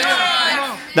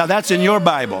 Now that's in your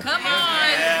Bible. Come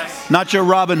on. Not your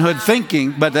Robin Hood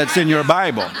thinking, but that's in your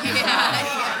Bible.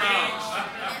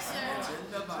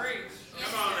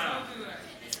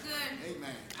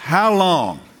 How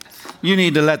long? You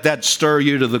need to let that stir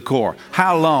you to the core.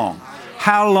 How long?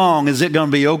 How long is it going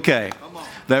to be okay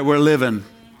that we're living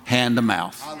hand to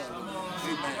mouth?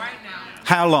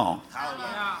 How long?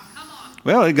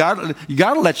 Well, you got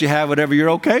to let you have whatever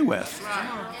you're okay with.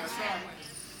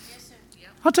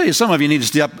 I'll tell you, some of you need to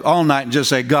stay up all night and just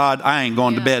say, God, I ain't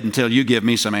going to bed until you give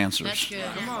me some answers. That's good.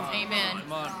 Amen.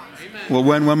 Well,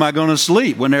 when am I going to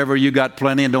sleep? Whenever you got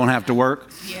plenty and don't have to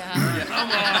work? Yeah. Come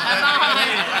on.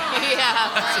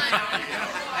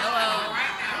 Hello.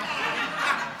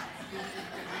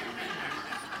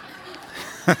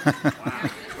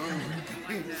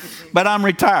 But I'm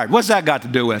retired. What's that got to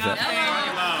do with it?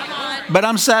 But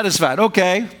I'm satisfied.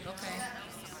 Okay.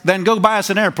 Then go buy us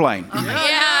an airplane. Yeah, amen. There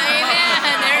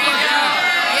you go.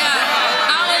 Yeah.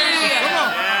 Hallelujah.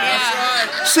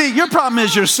 Yeah. See, your problem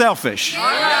is you're selfish. All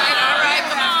right,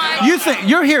 come on. You think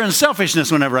you're hearing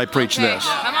selfishness whenever I preach this.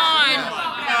 Come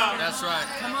on. That's right.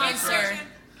 Come on, sir.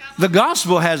 The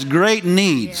gospel has great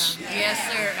needs. Yes,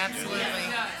 sir. Absolutely.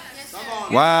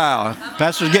 Wow.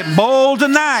 Pastor's getting bold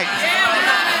tonight.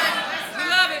 We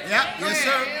love it. Yep. Yes,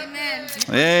 sir.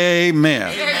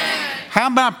 Amen. How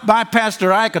about buy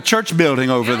Pastor Ike a church building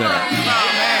over there?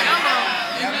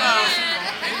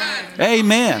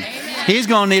 Amen. He's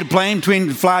going to need a plane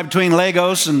to fly between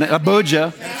Lagos and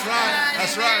Abuja. That's right.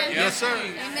 That's right. Yes, sir.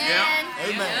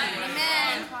 Amen.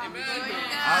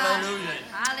 Hallelujah.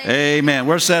 Amen.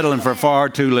 We're settling for far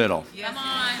too little.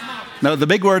 No, the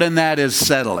big word in that is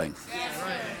settling.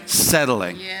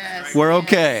 Settling. Yes. We're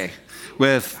okay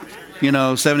with,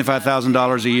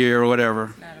 $75,000 a year or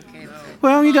whatever.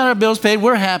 Well, you got our bills paid.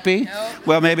 We're happy.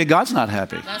 Well, maybe God's not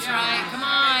happy. That's right. Come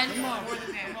on.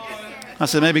 I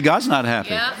said, maybe God's not happy.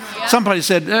 Yep. Somebody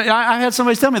said, I had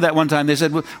somebody tell me that one time. They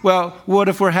said, well, what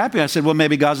if we're happy? I said, well,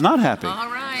 maybe God's not happy. All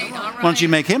right. Why don't you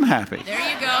make him happy? There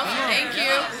you go. Thank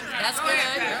you. That's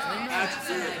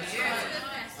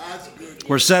good.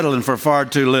 We're settling for far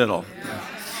too little.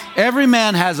 Every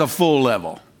man has a full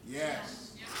level.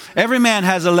 Every man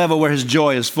has a level where his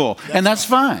joy is full. And that's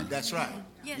fine. That's right.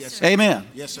 Yes, Amen.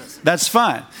 Yes, sir. That's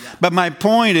fine. But my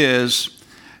point is,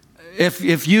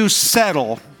 if you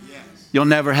settle, you'll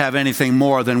never have anything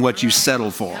more than what you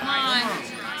settle for. Come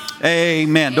on.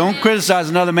 Amen. Don't criticize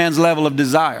another man's level of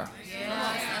desire. Yes,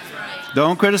 that's right.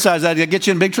 Don't criticize that. It'll get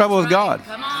you in big trouble with God.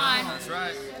 Come on.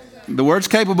 The Word's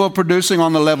capable of producing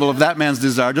on the level of that man's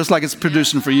desire, just like it's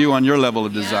producing for you on your level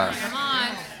of desire. Come on.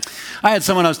 I had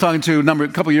someone I was talking to a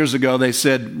couple years ago. They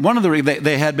said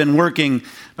they had been working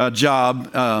a job.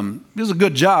 It was a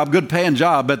good job, good paying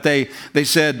job, but they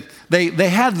said they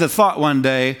had the thought one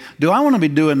day, do I want to be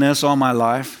doing this all my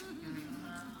life?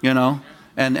 You know,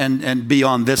 and be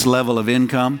on this level of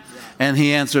income? And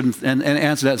he answered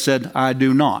that, said, I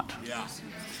do not.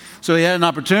 So he had an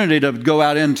opportunity to go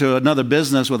out into another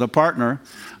business with a partner.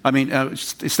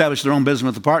 Establish their own business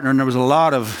with a partner, and there was a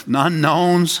lot of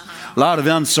unknowns, a lot of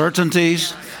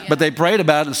uncertainties, but they prayed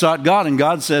about it and sought God, and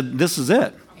God said, this is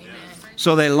it.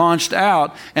 So they launched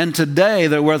out, and today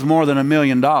they're worth more than $1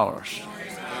 million. And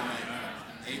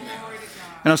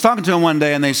I was talking to them one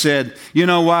day, and they said, you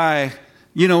know why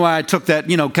I took that,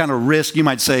 kind of risk? You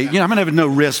might say, I'm going to have no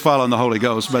risk following the Holy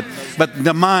Ghost, but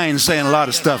the mind's saying a lot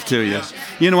of stuff to you.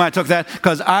 You know why I took that?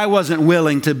 Because I wasn't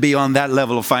willing to be on that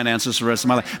level of finances for the rest of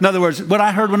my life. In other words, what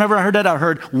I heard, whenever I heard that, I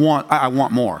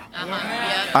want more.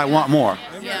 I want more.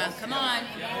 Yeah, come on.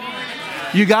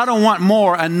 You got to want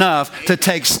more enough to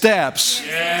take steps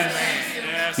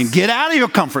and get out of your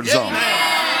comfort zone.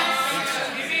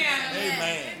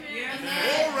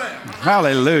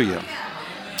 Hallelujah.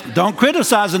 Don't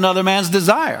criticize another man's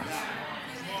desire.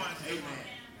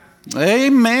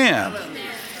 Amen.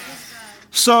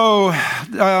 So,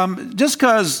 just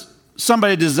because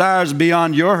somebody desires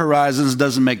beyond your horizons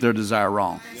doesn't make their desire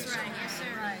wrong.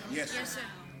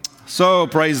 So,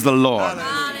 praise the Lord.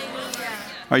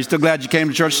 Are you still glad you came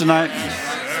to church tonight?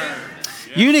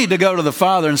 You need to go to the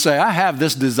Father and say, I have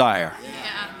this desire.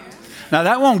 Now,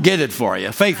 that won't get it for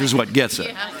you. Faith is what gets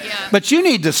it. But you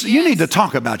need to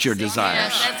talk about your desires.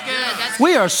 Yes, that's good.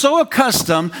 We are so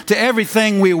accustomed to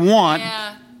everything we want.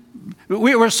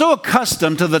 We're so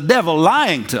accustomed to the devil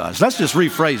lying to us. Let's just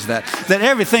rephrase that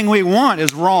everything we want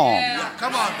is wrong.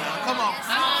 Come on, come on.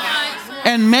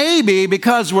 And maybe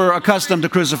because we're accustomed to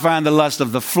crucifying the lust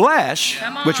of the flesh,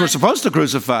 which we're supposed to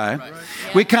crucify,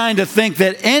 we kind of think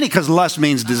that because lust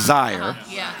means desire.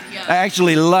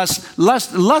 Actually,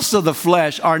 lust of the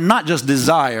flesh are not just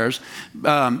desires.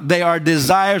 They are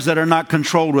desires that are not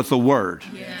controlled with the Word.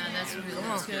 Yeah, that's good.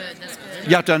 That's good.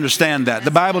 You have to understand that.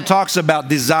 The Bible talks about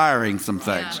desiring some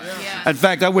things. In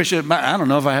fact, I don't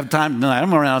know if I have time tonight.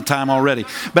 I'm around time already.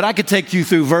 But I could take you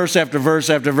through verse after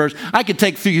verse after verse. I could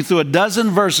take you through a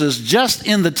dozen verses just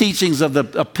in the teachings of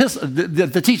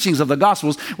the teachings of the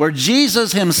Gospels, where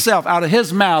Jesus himself, out of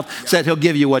his mouth, said he'll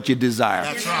give you what you desire.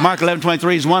 Right. Mark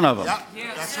 11:23 is one of them.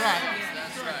 Yep. That's right.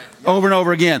 Over and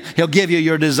over again, he'll give you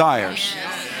your desires.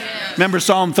 Remember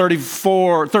Psalm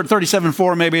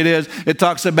 37:4, maybe it is. It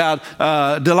talks about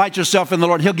delight yourself in the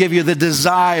Lord. He'll give you the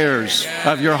desires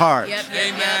of your heart.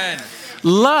 Amen.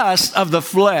 Lust of the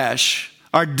flesh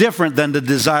are different than the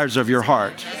desires of your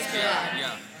heart.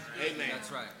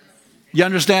 You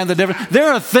understand the difference?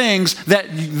 There are things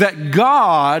that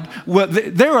God,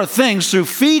 there are things through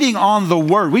feeding on the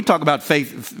Word. We talk about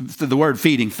faith, the word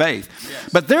feeding faith. Yes.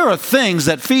 But there are things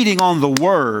that feeding on the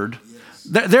Word,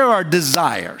 there are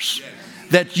desires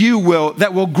that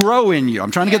will grow in you.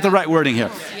 I'm trying to get the right wording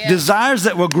here. Desires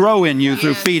that will grow in you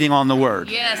through feeding on the Word.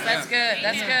 Yes, that's good.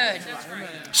 That's good.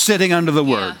 Sitting under the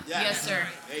Word. Yes, sir.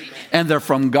 And they're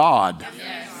from God.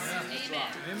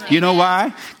 You know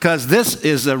why? Because this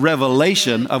is a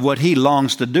revelation of what He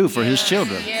longs to do for His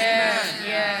children.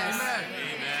 Yes.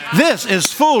 This is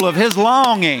full of His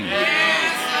longing.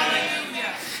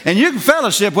 And you can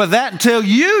fellowship with that until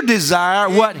you desire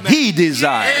what He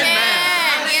desires.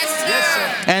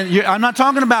 And I'm not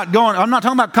talking about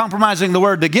compromising the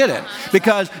Word to get it.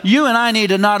 Because you and I need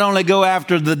to not only go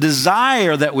after the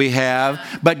desire that we have,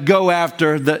 but go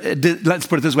after let's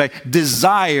put it this way,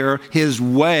 desire His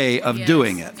way of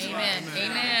doing it.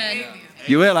 Amen.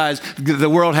 You realize the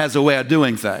world has a way of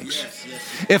doing things.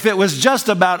 If it was just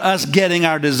about us getting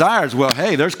our desires, well,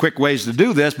 hey, there's quick ways to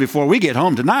do this before we get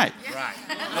home tonight. Right.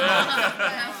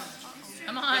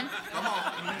 Come on.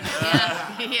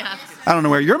 Yeah. I don't know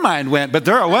where your mind went, but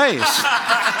there are ways.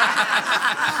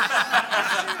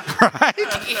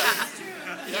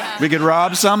 right? We could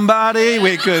rob somebody.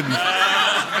 We could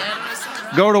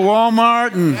go to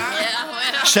Walmart and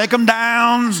shake them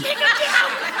down.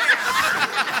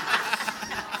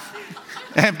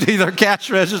 Empty their cash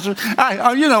register.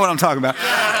 You know what I'm talking about.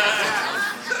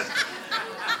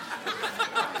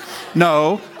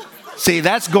 No. See,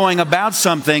 that's going about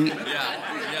something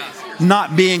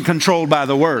not being controlled by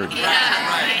the Word.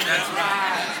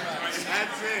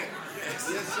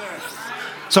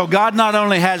 So God not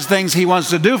only has things He wants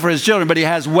to do for His children, but He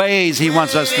has ways He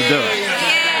wants us to do it.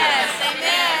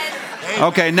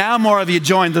 Okay, now more of you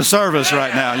joined the service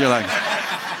right now. You're like,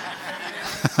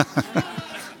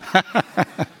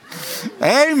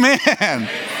 amen.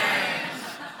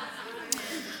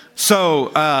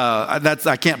 So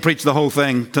I can't preach the whole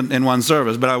thing in one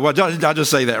service, but I'll just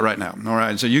say that right now. All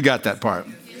right, so you got that part.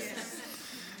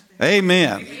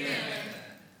 Amen.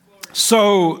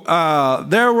 So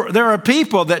there are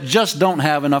people that just don't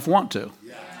have enough want to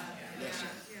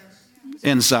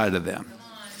inside of them.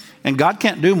 And God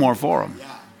can't do more for them.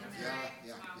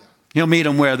 He'll meet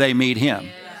them where they meet Him.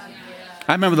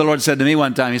 I remember the Lord said to me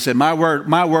one time, He said, my word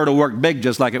will work big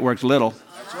just like it works little.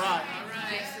 That's right.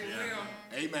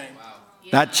 Amen.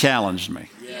 That challenged me.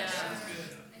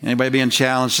 Anybody being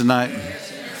challenged tonight?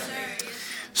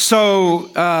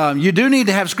 So you do need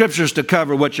to have scriptures to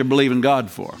cover what you're believing God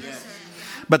for.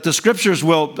 But the scriptures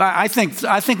will, I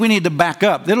think we need to back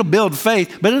up. It'll build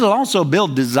faith, but it'll also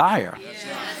build desire.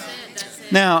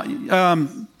 Now,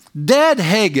 Dad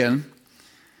Hagin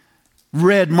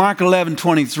read Mark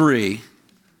 11:23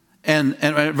 and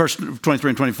verse 23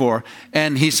 and 24,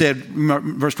 and he said,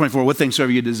 verse 24, what things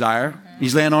soever you desire.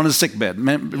 He's laying on his sick bed.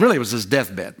 Really, it was his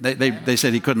deathbed. They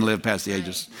said he couldn't live past the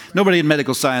ages. Nobody in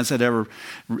medical science had ever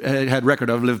had record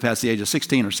of living past the age of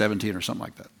 16 or 17 or something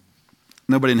like that.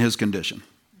 Nobody in his condition.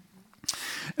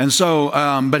 And so,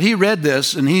 but he read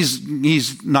this, and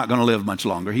he's not going to live much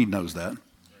longer. He knows that.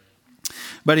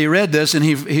 But he read this, and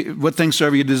he what things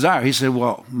soever you desire. He said,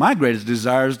 well, my greatest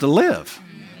desire is to live.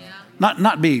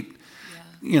 Not be,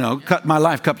 cut my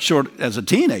life cut short as a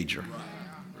teenager.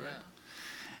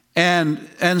 And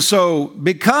so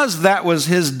because that was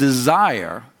his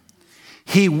desire,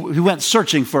 he went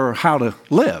searching for how to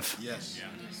live. Yes.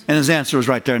 And his answer was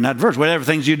right there in that verse. Whatever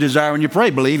things you desire when you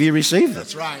pray, believe you receive them.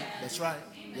 That's right. That's right.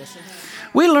 Yes, sir.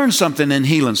 We learned something in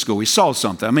healing school. We saw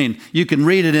something. I mean, you can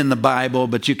read it in the Bible,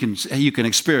 but you can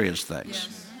experience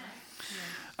things.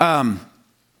 I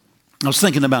was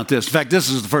thinking about this. In fact, this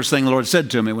is the first thing the Lord said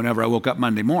to me whenever I woke up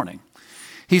Monday morning.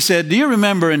 He said, do you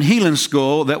remember in healing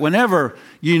school that whenever,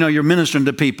 you're ministering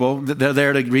to people, that they're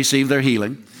there to receive their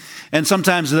healing, and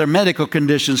sometimes their medical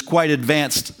conditions quite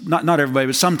advanced, not everybody,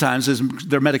 but sometimes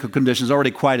their medical conditions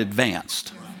already quite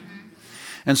advanced.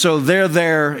 And so they're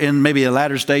there in maybe the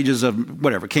latter stages of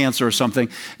whatever, cancer or something,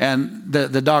 and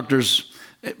the doctors,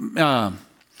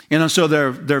 so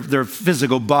their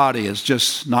physical body is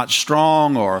just not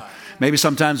strong, or maybe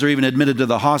sometimes they're even admitted to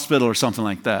the hospital or something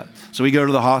like that. So we go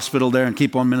to the hospital there and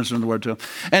keep on ministering the word to them.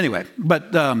 Anyway,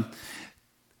 but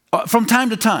from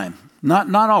time to time,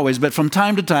 not always, but from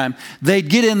time to time, they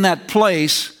get in that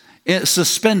place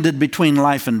suspended between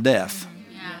life and death.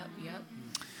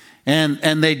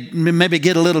 And they maybe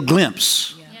get a little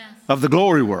glimpse of the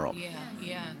glory world.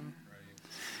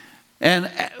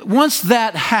 And once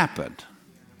that happened,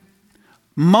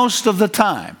 most of the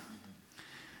time,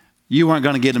 you weren't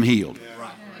going to get them healed.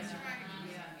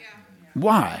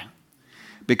 Why?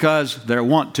 Because their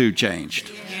want to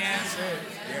changed.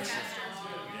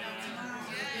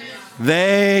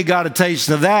 They got a taste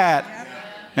of that,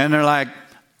 and they're like,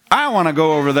 I want to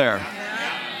go over there.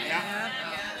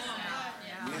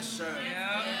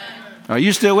 Are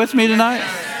you still with me tonight?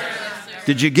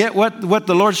 Did you get what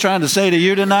the Lord's trying to say to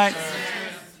you tonight?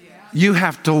 You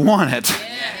have to want it.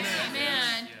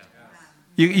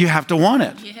 You have to want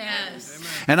it.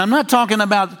 And I'm not talking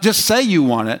about just say you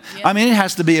want it. I mean, it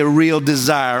has to be a real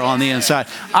desire on the inside.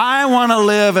 I want to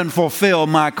live and fulfill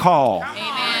my call.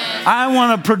 I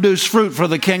want to produce fruit for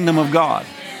the kingdom of God.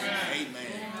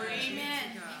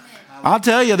 I'll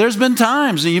tell you, there's been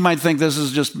times, and you might think this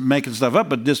is just making stuff up,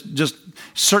 but just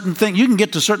certain things. You can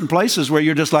get to certain places where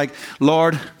you're just like,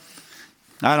 Lord,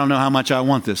 I don't know how much I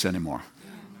want this anymore.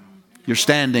 You're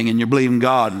standing and you're believing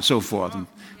God and so forth. And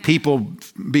people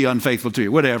be unfaithful to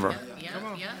you, whatever.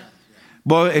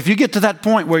 Well, if you get to that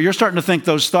point where you're starting to think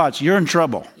those thoughts, you're in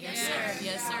trouble. Yes, sir.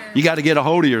 Yes, sir. You got to get a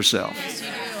hold of yourself. Yes, you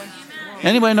do.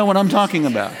 Anybody know what I'm talking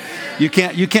about? You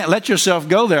can't let yourself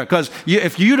go there, because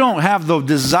if you don't have the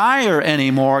desire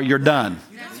anymore, you're done.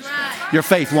 That's right. Your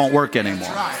faith won't work anymore.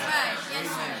 That's right.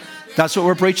 Yes, sir. That's what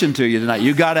we're preaching to you tonight.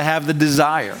 You got to have the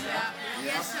desire.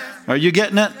 Yes, sir. Are you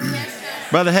getting it?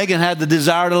 Brother Hagin had the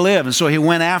desire to live, and so he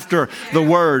went after the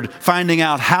word, finding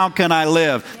out, how can I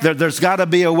live? There's got to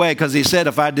be a way, because he said,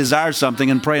 if I desire something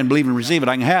and pray and believe and receive it,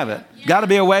 I can have it. Got to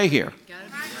be a way here.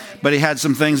 But he had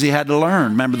some things he had to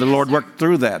learn. Remember, the Lord worked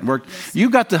through that. You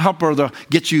got the helper to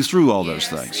get you through all those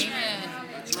things.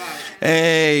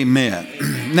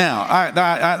 Amen.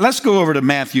 Now, let's go over to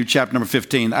Matthew chapter number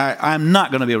 15. I'm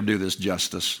not going to be able to do this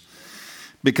justice,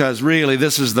 because really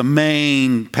this is the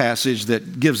main passage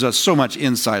that gives us so much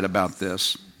insight about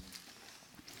this.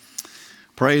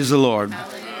 Praise the Lord.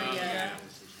 Hallelujah.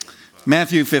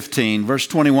 Matthew 15, verse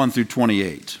 21 through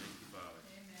 28.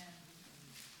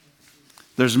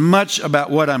 There's much about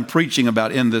what I'm preaching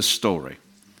about in this story.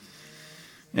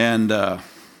 And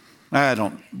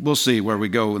we'll see where we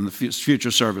go in the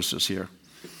future services here.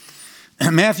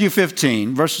 Matthew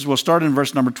 15, we'll start in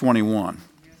verse number 21.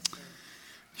 You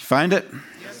find it?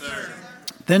 Yes, sir.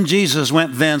 Then Jesus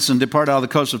went thence and departed out of the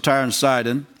coast of Tyre and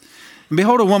Sidon. And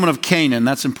behold, a woman of Canaan,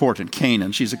 that's important,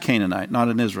 Canaan, she's a Canaanite, not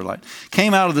an Israelite,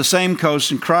 came out of the same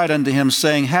coast and cried unto him,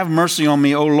 saying, Have mercy on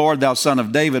me, O Lord, thou son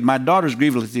of David. My daughter is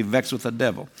grievously vexed with the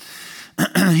devil.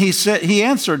 He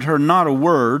answered her not a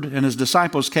word, and his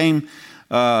disciples came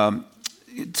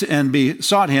and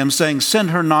besought him, saying,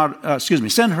 Send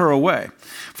her away,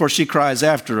 for she cries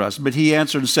after us. But he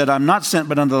answered and said, I'm not sent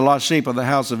but unto the lost sheep of the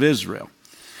house of Israel.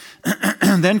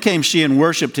 Then came she and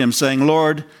worshipped him, saying,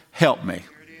 Lord, help me.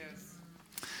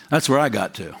 That's where I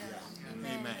got to.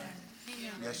 Amen.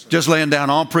 Just laying down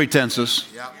all pretenses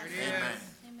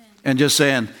and just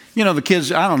saying, the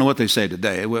kids, I don't know what they say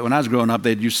today. When I was growing up,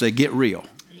 they'd used to say, get real.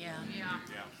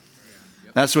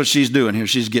 That's what she's doing here.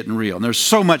 She's getting real. And there's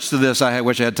so much to this, I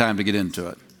wish I had time to get into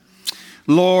it.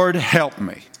 Lord, help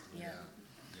me.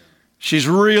 She's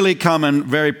really coming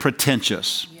very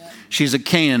pretentious. She's a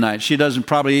Canaanite. She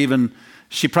probably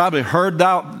heard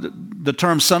the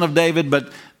term son of David,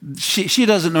 but she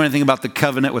doesn't know anything about the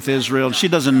covenant with Israel. She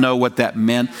doesn't know what that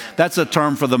meant. That's a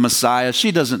term for the Messiah.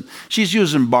 She's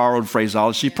using borrowed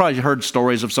phraseology. She probably heard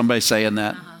stories of somebody saying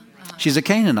that. She's a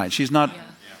Canaanite. She's not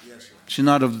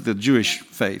of the Jewish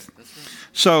faith.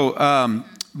 So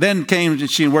then came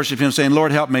she and worshipped him, saying,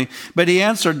 Lord, help me. But he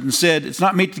answered and said, It's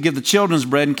not meet to give the children's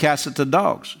bread and cast it to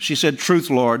dogs. She said,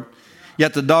 Truth, Lord,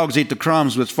 yet the dogs eat the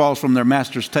crumbs which falls from their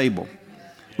master's table.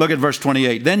 Look at verse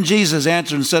 28. Then Jesus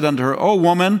answered and said unto her, O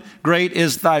woman, great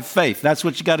is thy faith. That's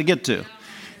what you got to get to.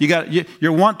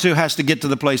 Your want to has to get to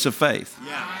the place of faith.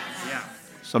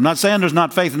 So I'm not saying there's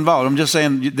not faith involved. I'm just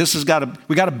saying we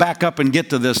got to back up and get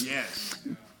to this.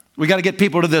 We got to get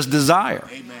people to this desire.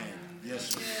 Amen.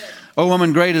 Yes. O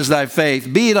woman, great is thy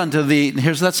faith. Be it unto thee,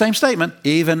 here's that same statement,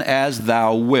 even as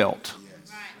thou wilt.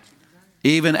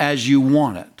 Even as you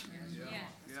want it.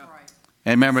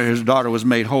 And remember, his daughter was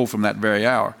made whole from that very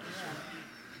hour.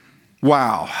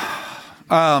 Wow.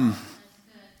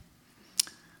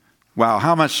 Wow,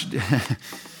 how much...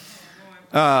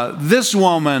 this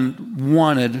woman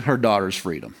wanted her daughter's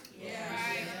freedom.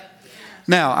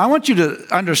 Now, I want you to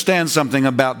understand something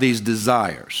about these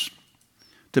desires.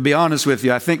 To be honest with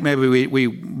you, I think maybe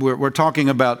we're talking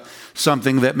about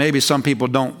something that maybe some people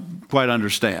don't quite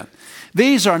understand.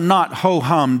 These are not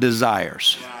ho-hum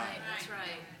desires.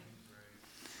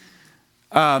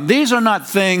 These are not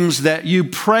things that you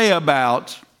pray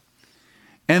about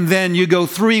and then you go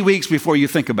 3 weeks before you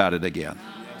think about it again.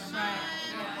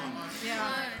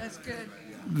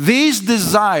 These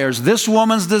desires, this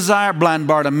woman's desire, blind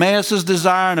Bartimaeus'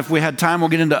 desire, and if we had time,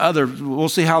 we'll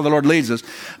see how the Lord leads us.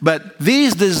 But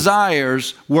these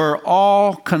desires were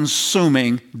all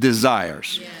consuming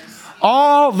desires. Yes.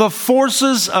 All the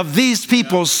forces of these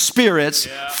people's spirits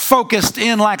focused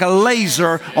in like a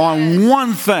laser on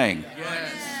one thing.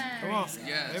 Yes. Come on.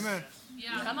 Yes. Amen.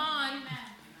 Come on.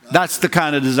 That's the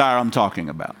kind of desire I'm talking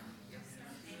about.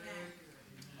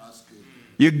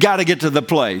 You got to get to the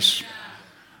place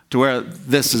to where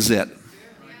this is it.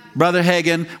 Brother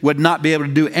Hagin would not be able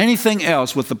to do anything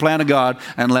else with the plan of God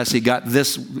unless he got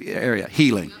this area,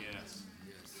 healing.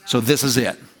 So this is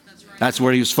it. That's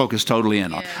where he was focused totally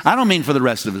in on. I don't mean for the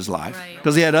rest of his life,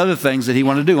 because he had other things that he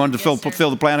wanted to do. He wanted to fulfill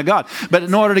the plan of God. But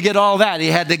in order to get all that, he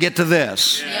had to get to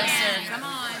this. Yes, sir. Come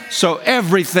on. So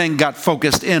everything got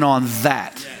focused in on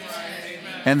that.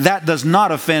 And that does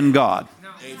not offend God.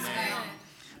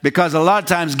 Because a lot of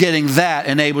times getting that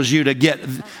enables you to get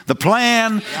the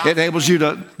plan. It enables you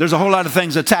to, there's a whole lot of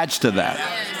things attached to that.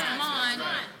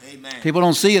 People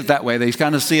don't see it that way. They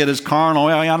kind of see it as carnal.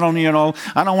 I don't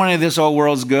want any of this old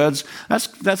world's goods.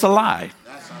 That's a lie.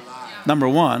 Number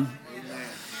one.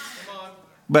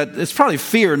 But it's probably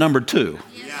fear, number two.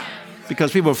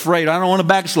 Because people are afraid, I don't want to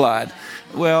backslide.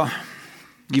 Well,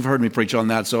 You've heard me preach on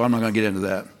that, so I'm not going to get into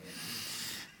that.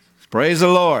 Praise the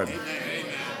Lord. Amen.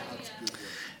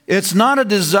 It's not a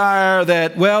desire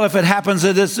that, well, if it happens,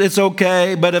 it's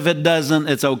okay, but if it doesn't,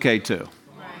 it's okay too.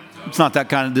 It's not that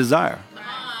kind of desire.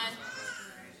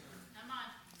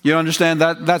 You understand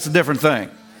that? That's a different thing.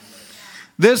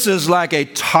 This is like a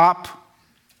top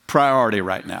priority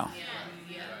right now.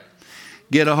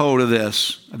 Get a hold of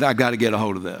this. I've got to get a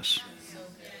hold of this.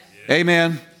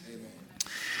 Amen.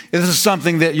 This is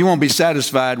something that you won't be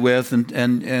satisfied with,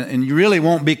 and you really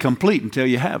won't be complete until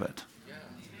you have it.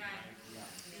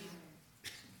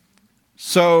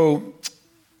 So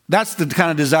that's the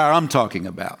kind of desire I'm talking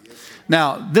about.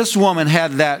 Now, this woman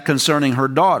had that concerning her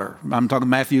daughter. I'm talking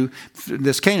Matthew,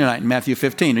 this Canaanite in Matthew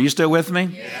 15. Are you still with me?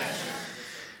 Yes.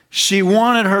 She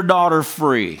wanted her daughter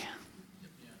free.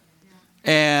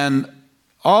 And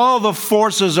all the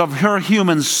forces of her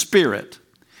human spirit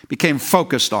became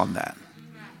focused on that.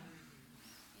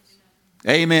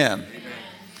 Amen.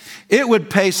 It would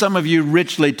pay some of you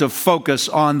richly to focus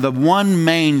on the one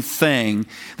main thing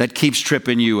that keeps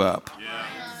tripping you up.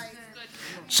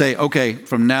 Say, okay,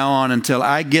 from now on until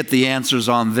I get the answers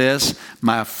on this,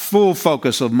 my full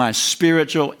focus of my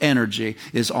spiritual energy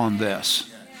is on this.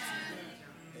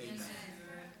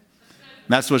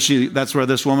 That's where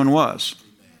this woman was.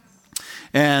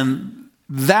 And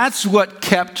that's what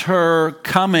kept her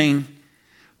coming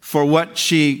for what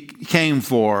she came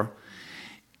for.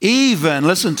 Even,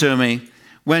 listen to me,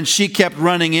 when she kept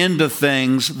running into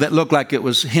things that looked like it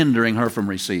was hindering her from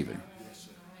receiving.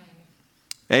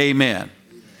 Amen.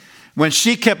 When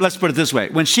she kept, let's put it this way,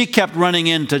 when she kept running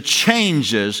into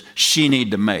changes she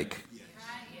needed to make.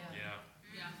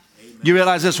 You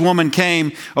realize this woman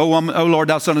came, oh Lord,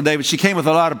 thou son of David. She came with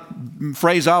a lot of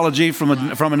phraseology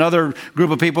from another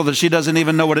group of people that she doesn't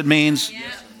even know what it means.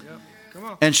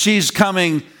 And she's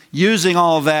coming using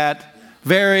all that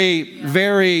very,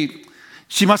 very,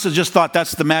 she must have just thought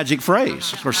that's the magic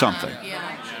phrase or something.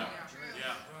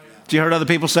 You heard other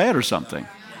people say it or something.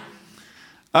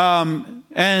 And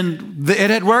it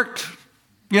had worked,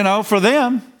 for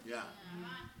them.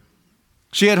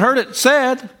 She had heard it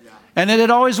said, and it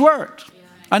had always worked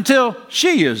until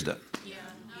she used it.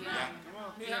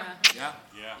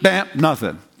 Bam,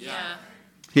 nothing.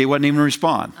 He wouldn't even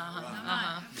respond.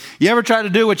 You ever try to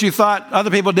do what you thought other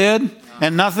people did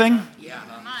and nothing?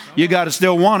 You got to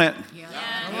still want it.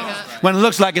 When it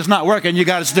looks like it's not working, you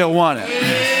got to still want it.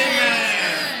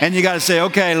 And you got to say,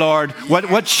 okay, Lord,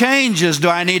 what changes do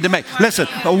I need to make? Listen,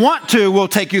 a want to will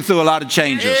take you through a lot of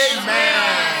changes.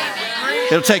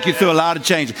 It'll take you through a lot of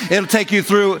changes. It'll take you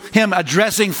through Him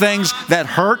addressing things that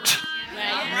hurt.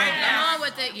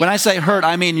 When I say hurt,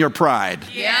 I mean your pride,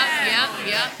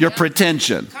 your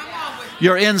pretension,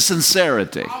 your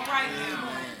insincerity,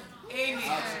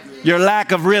 your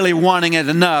lack of really wanting it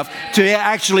enough to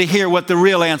actually hear what the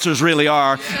real answers really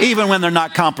are, even when they're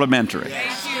not complimentary.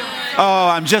 Oh,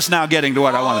 I'm just now getting to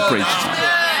what I want to preach.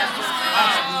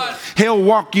 He'll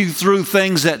walk you through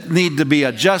things that need to be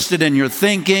adjusted in your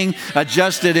thinking,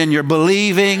 adjusted in your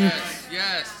believing.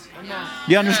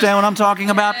 You understand what I'm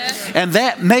talking about? And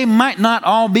that they might not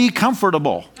all be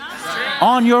comfortable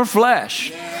on your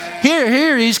flesh.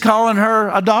 Here he's calling her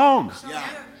a dog.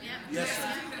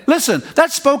 Listen,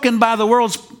 that's spoken by the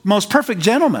world's most perfect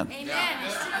gentleman.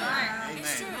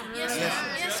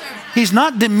 He's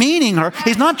not demeaning her.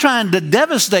 He's not trying to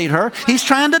devastate her. He's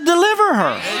trying to deliver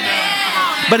her.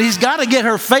 But he's got to get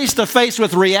her face to face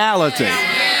with reality.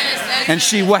 And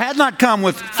she had not come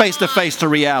with face to face to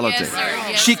reality.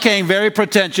 She came very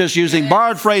pretentious, using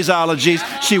borrowed phraseologies.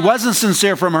 She wasn't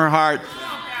sincere from her heart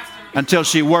until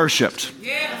she worshiped.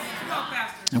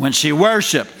 And when she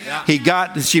worshiped,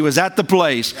 she was at the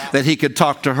place that he could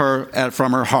talk to her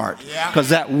from her heart. Because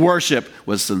that worship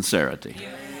was sincerity.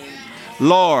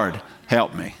 Lord,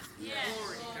 help me.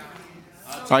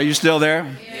 Are you still there?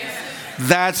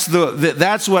 That's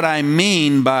what I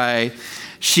mean by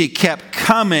she kept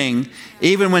coming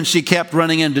even when she kept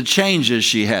running into changes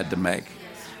she had to make.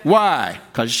 Why?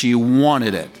 Because she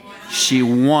wanted it. She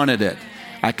wanted it.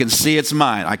 I can see it's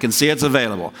mine. I can see it's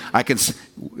available.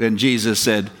 And Jesus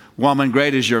said, woman,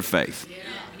 great is your faith.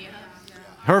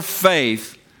 Her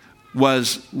faith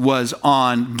was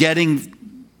on getting.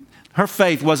 Her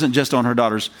faith wasn't just on her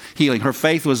daughter's healing. Her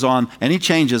faith was on any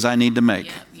changes I need to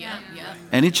make.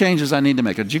 Any changes I need to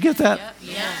make. Did you get that?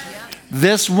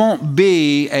 This won't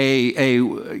be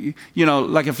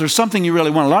like if there's something you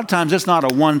really want. A lot of times it's not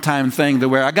a one-time thing to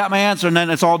where I got my answer and then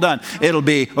it's all done. It'll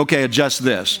be, okay, adjust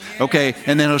this. Okay,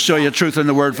 and then it'll show you truth in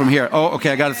the word from here. Oh,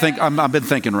 okay, I got to think. I've been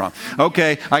thinking wrong.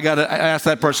 Okay, I got to ask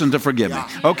that person to forgive me.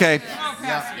 Okay.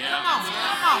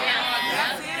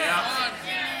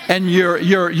 And you're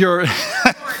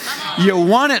you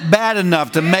want it bad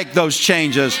enough to make those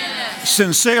changes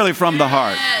sincerely from the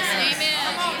heart.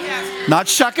 Not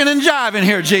shucking and jiving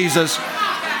here, Jesus.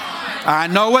 I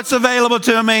know what's available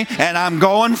to me, and I'm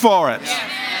going for it.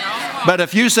 But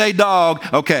if you say dog,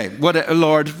 okay, what,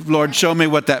 Lord, show me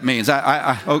what that means.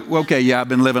 Okay, yeah, I've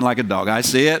been living like a dog. I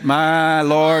see it, my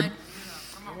Lord.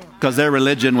 Because their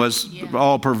religion was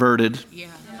all perverted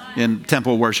in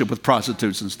temple worship with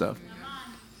prostitutes and stuff.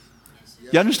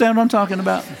 You understand what I'm talking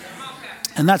about?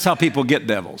 And that's how people get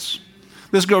devils.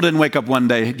 This girl didn't wake up one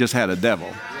day and just had a devil.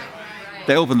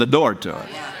 They opened the door to it.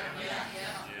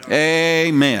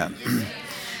 Amen.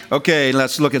 Okay,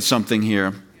 let's look at something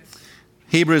here.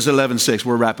 Hebrews 11:6,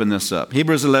 we're wrapping this up.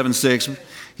 Hebrews 11:6,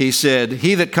 he said,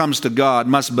 he that comes to God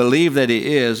must believe that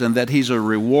he is and that he's a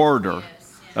rewarder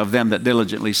of them that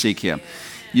diligently seek him.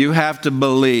 You have to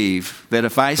believe that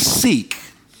if I seek,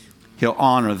 he'll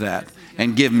honor that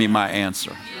and give me my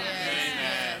answer.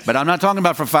 But I'm not talking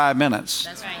about for 5 minutes.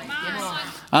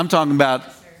 I'm talking about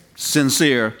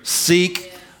sincere,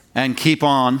 seek and keep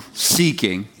on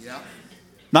seeking.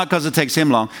 Not because it takes him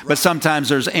long, but sometimes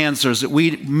there's answers that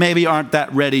we maybe aren't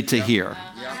that ready to hear.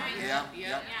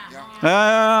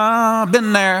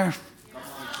 Been there.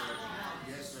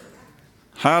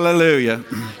 Hallelujah.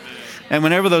 And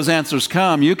whenever those answers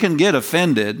come, you can get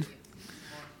offended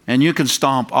and you can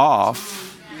stomp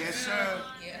off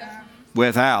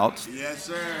without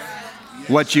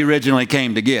what you originally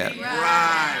came to get.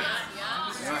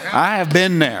 I have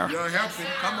been there.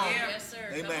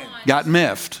 Got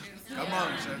miffed.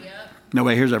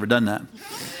 Nobody here's ever done that.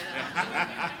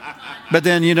 But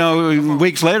then,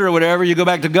 weeks later or whatever, you go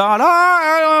back to God.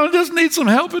 I just need some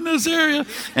help in this area.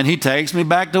 And he takes me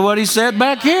back to what he said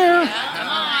back here.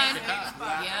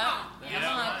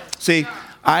 See,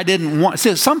 I didn't want...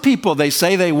 See, some people, they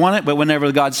say they want it, but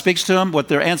whenever God speaks to them, what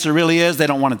their answer really is, they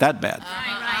don't want it that bad.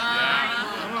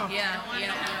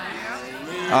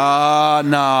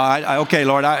 No, okay,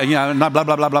 Lord, not blah,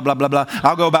 blah, blah, blah, blah, blah, blah.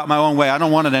 I'll go about my own way. I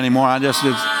don't want it anymore.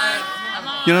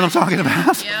 You know what I'm talking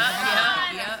about?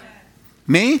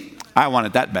 Me? I want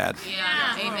it that bad.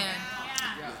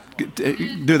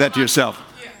 Do that to yourself.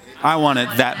 I want it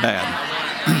that bad.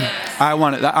 I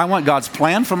want God's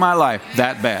plan for my life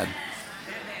that bad.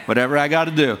 Whatever I got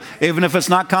to do, even if it's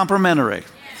not complimentary.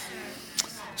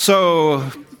 So,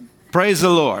 praise the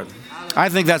Lord. I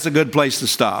think that's a good place to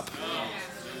stop.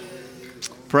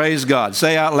 Praise God.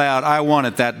 Say out loud, I want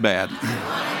it that bad.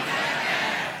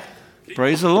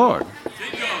 Praise the Lord.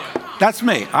 That's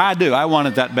me. I do. I want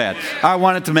it that bad. I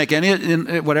want it to make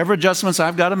whatever adjustments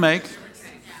I've got to make.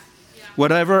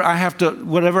 Whatever I have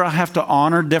to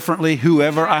honor differently,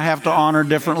 whoever I have to honor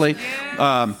differently,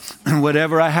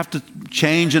 whatever I have to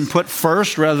change and put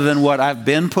first rather than what I've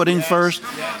been putting first.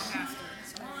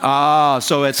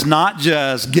 So it's not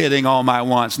just getting all my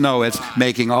wants. No, it's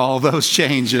making all those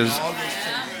changes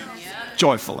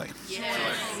joyfully.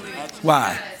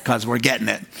 Why? Because we're getting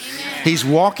it. He's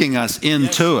walking us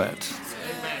into it.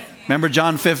 Remember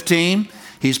John 15?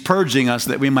 He's purging us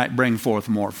that we might bring forth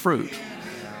more fruit.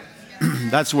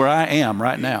 That's where I am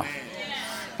right now.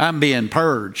 I'm being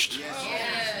purged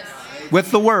with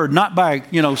the word, not by,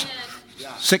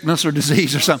 sickness or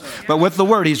disease or something, but with the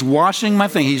word. He's washing my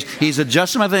thing. He's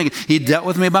adjusting my thing. He dealt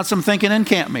with me about some thinking in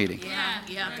camp meeting.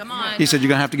 Come on. He said, you're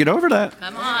going to have to get over that.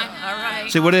 Come on, all right.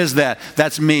 See, what is that?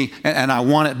 That's me, and I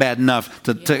want it bad enough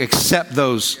to accept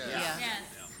those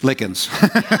lickings.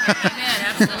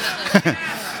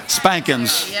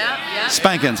 Spankings.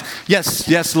 Spankings.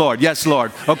 Yes, Lord. Yes,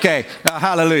 Lord. Okay.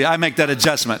 Hallelujah. I make that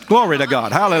adjustment. Glory to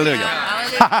God. Hallelujah.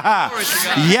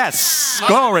 Yes.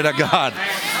 Glory to God.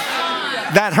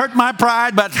 That hurt my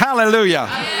pride, but hallelujah.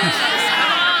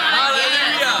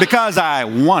 Because I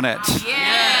want it.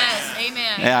 Yes.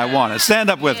 Amen. Yeah, I want it. Stand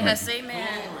up with me. Yes, amen.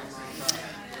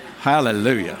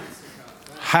 Hallelujah.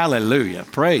 Hallelujah.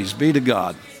 Praise be to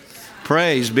God.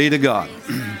 Praise be to God.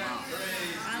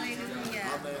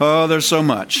 Oh, there's so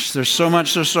much. There's so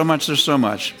much. There's so much. There's so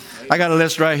much. I got a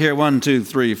list right here. 1, 2,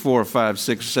 3, 4, 5,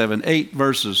 6, 7, 8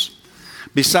 verses.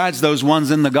 Besides those ones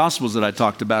in the Gospels that I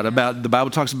talked about the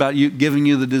Bible talks about you giving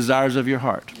you the desires of your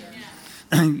heart.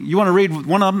 You want to read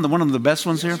one of them, one of the best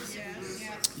ones here?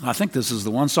 I think this is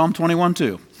the one, Psalm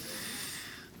 21:2.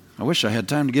 I wish I had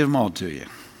time to give them all to you.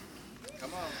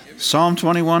 Psalm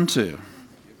 21:2.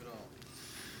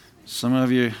 Some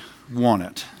of you want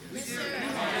it.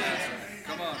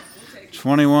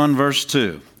 21 verse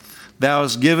 2. Thou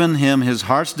hast given him his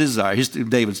heart's desire.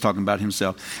 David's talking about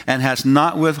himself. And hast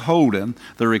not withholden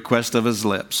the request of his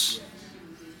lips.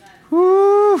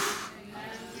 Woo.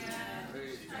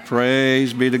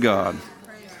 Praise be to God.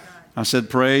 I said,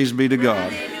 praise be to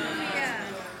God.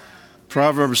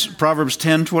 Proverbs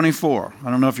 10:24. I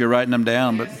don't know if you're writing them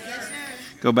down, but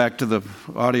go back to the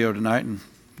audio tonight and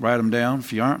write them down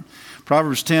if you aren't.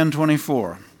 Proverbs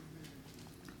 10:24.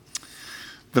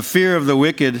 The fear of the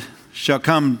wicked shall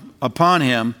come upon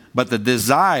him, but the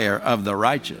desire of the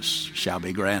righteous shall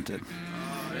be granted.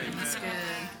 That's good.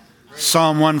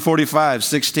 Psalm 145,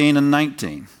 16 and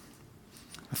 19.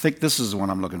 I think this is the one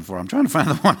I'm looking for. I'm trying to find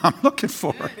the one I'm looking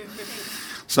for.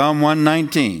 Psalm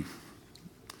 119,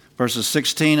 verses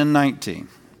 16 and 19.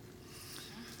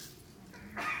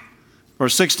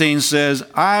 Verse 16 says,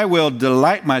 I will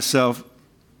delight myself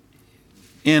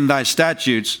in thy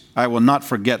statutes. I will not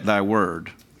forget thy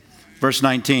word. Verse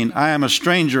 19, I am a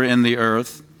stranger in the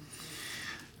earth.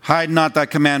 Hide not thy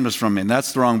commandments from me.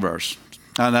 That's the wrong verse.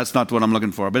 That's not what I'm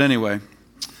looking for. But anyway,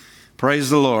 praise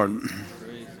the Lord.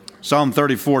 Psalm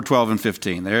 34, 12 and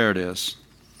 15. There it is.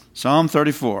 Psalm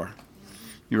 34.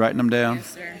 You writing them down?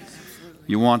 Yes, sir.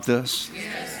 You want this?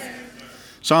 Yes, sir.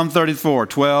 Psalm 34,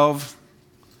 12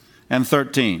 and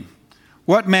 13.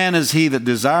 What man is he that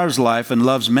desires life and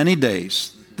loves many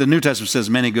days? The New Testament says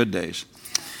many good days.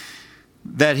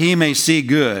 That he may see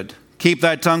good. Keep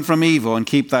thy tongue from evil and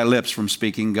keep thy lips from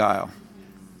speaking guile.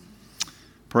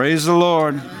 Praise the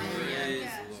Lord.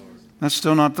 That's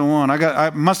still not the one. I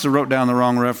must have wrote down the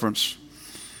wrong reference.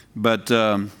 But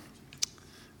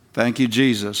thank you,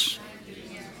 Jesus.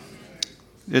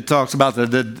 It talks about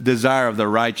the desire of the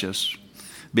righteous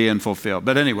being fulfilled.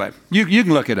 But anyway, you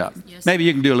can look it up. Yes, Maybe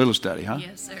you can do a little study, huh?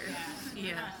 Yes, sir.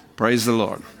 Yeah. Praise the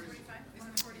Lord.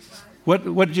 What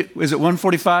did you, is it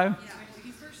 145?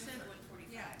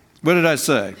 What did I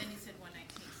say?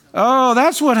 Oh,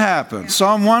 that's what happened.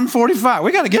 Psalm 145.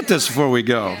 We got to get this before we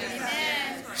go.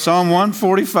 Psalm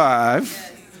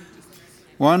 145.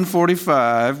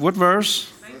 145. What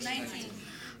verse?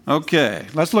 Okay,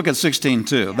 let's look at 16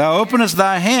 too. Thou openest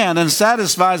thy hand and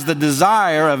satisfies the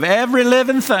desire of every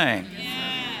living thing.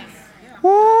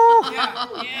 Woo!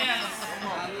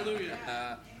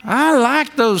 I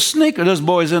like those sneakers. Those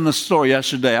boys in the store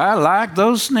yesterday. I like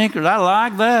those sneakers. I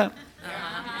like that.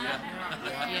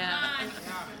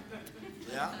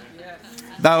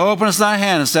 Thou openest thy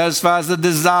hand and satisfies the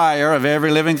desire of every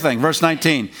living thing. Verse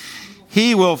 19.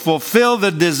 He will fulfill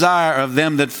the desire of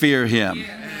them that fear him.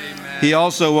 He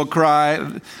also will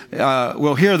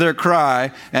will hear their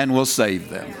cry and will save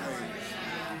them.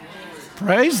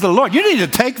 Praise the Lord. You need to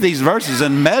take these verses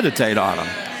and meditate on them.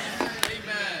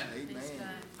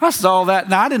 I saw that.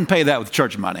 Now, I didn't pay that with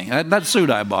church money. That suit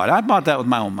I bought that with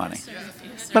my own money.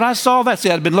 But I saw that.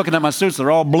 See, I'd been looking at my suits. They're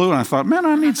all blue. And I thought, man,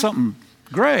 I need something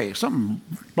gray, something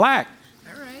black.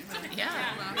 All right. Yeah.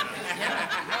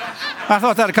 I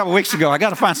thought that a couple weeks ago. I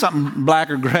got to find something black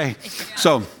or gray.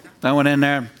 So I went in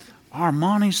there.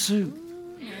 Armani suit.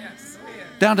 Yes.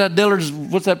 Down to Dillard's,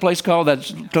 what's that place called? That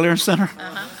clearance center?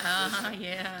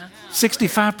 Yeah.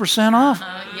 65% off.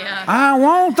 Yeah. I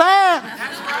want that.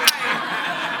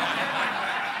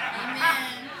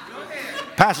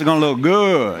 Pastor gonna look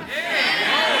good.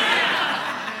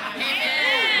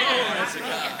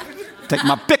 Take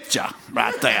my picture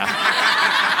right there.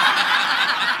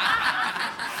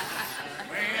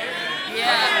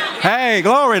 Hey,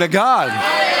 glory to God.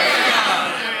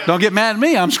 Don't get mad at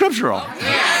me. I'm scriptural.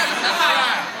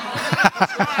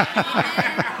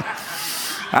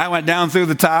 I went down through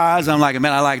the ties. I'm like,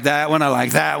 man, I like that one. I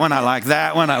like that one. I like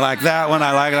that one. I like that one.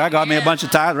 I like it. I got me a bunch of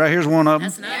ties. Right here's one of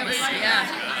them. That's nice.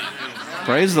 Yeah.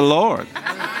 Praise the Lord.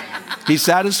 He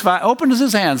opens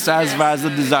his hand, satisfies the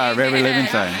desire of every living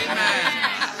thing.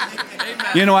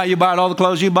 You know why you bought all the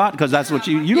clothes you bought? Because that's what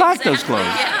you like those clothes.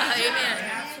 Yeah.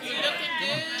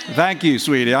 Thank you,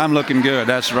 sweetie. I'm looking good.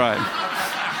 That's right.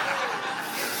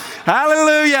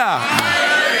 Hallelujah.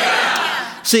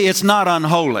 See, it's not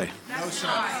unholy.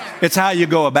 It's how you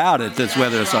go about it that's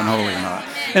whether it's unholy or not.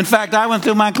 In fact, I went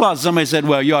through my closet. Somebody said,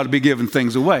 well, you ought to be giving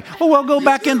things away. Oh, well, go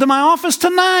back into my office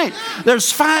tonight.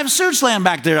 There's 5 suits laying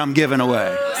back there I'm giving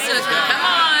away. Come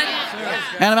on.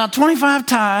 And about 25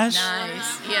 ties.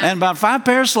 Nice. Yeah. And about 5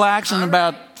 pair of slacks and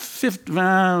about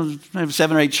maybe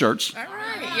 7 or 8 shirts. All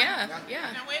right. Yeah. Yeah.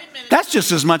 Now, wait a minute. That's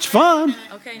just as much fun.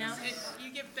 Okay. Now.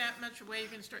 You give that much away, you're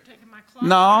going to start taking my clothes.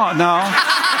 No.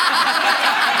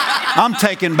 I'm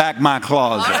taking back my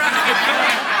closet.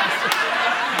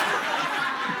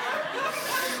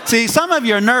 See, some of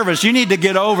you are nervous. You need to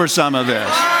get over some of this.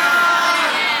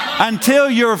 Until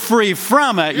you're free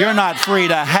from it, you're not free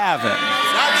to have it.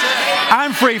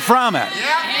 I'm free from it.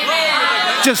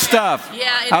 Just stuff.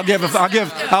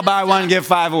 I'll buy one and give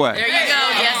 5 away. There you go.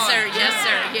 Yes, sir. Yes,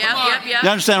 sir. Yep. You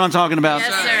understand what I'm talking about?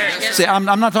 Yes, sir. Yes, See, I'm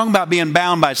not talking about being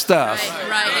bound by stuff.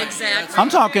 Right, exactly. I'm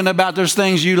talking about there's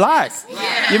things you like.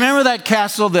 You remember that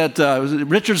castle that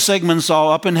Richard Sigmund saw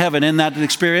up in heaven in that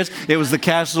experience? It was the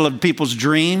castle of people's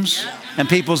dreams and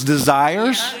people's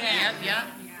desires. Yep.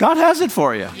 God has it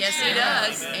for you. Yes, he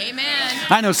does. Amen.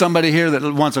 I know somebody here that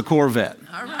wants a Corvette.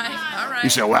 All right. You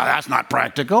say, well, that's not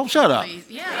practical. Shut up.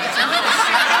 Yeah.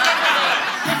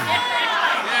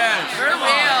 For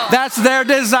real. That's their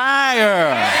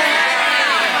desire.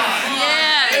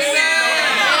 Yes.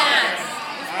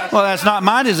 Well, that's not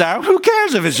my desire. Who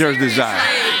cares if it's your desire?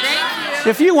 Thank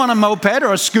you. If you want a moped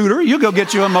or a scooter, you go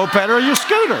get you a moped or your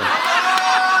scooter.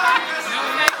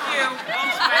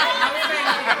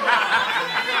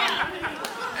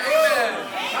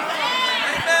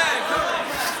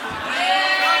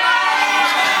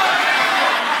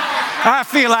 I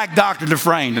feel like Dr.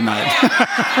 Dufresne tonight.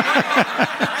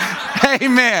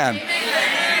 Amen.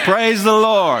 Praise the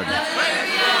Lord.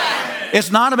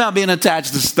 It's not about being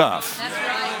attached to stuff.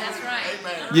 That's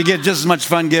right. You get just as much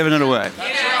fun giving it away.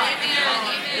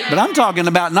 But I'm talking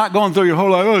about not going through your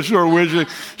whole life, oh, sure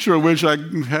wish I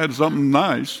had something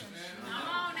nice.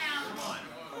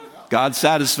 God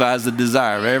satisfies the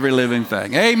desire of every living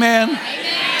thing. Amen.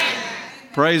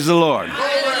 Praise the Lord.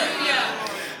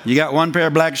 You got one pair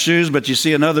of black shoes, but you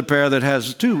see another pair that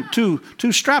has two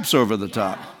straps over the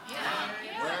top.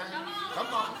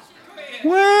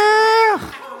 Well,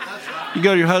 you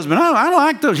go to your husband, I don't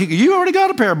like those. You already got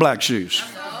a pair of black shoes.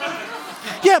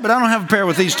 Yeah, but I don't have a pair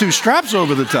with these two straps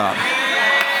over the top.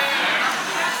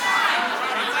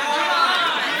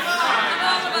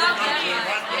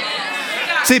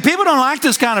 See, people don't like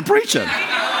this kind of preaching.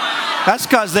 That's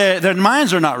because their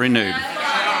minds are not renewed.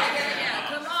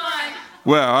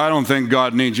 Well, I don't think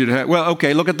God needs you to have... Well,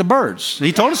 okay, look at the birds.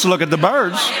 He told us to look at the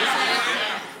birds.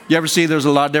 You ever see there's a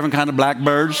lot of different kind of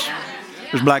blackbirds?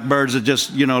 There's blackbirds that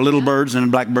just, little birds,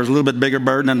 and blackbirds a little bit bigger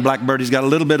bird, and then blackbird, he's got a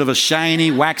little bit of a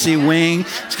shiny, waxy wing.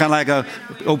 It's kind of like a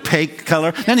opaque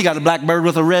color. Then you got a blackbird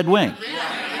with a red wing.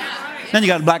 Then you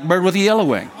got a blackbird with a yellow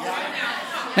wing.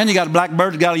 Then you got a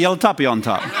blackbird that's got a yellow toppy on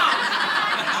top.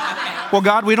 Well,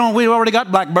 God, we already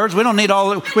got blackbirds. We don't need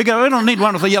we don't need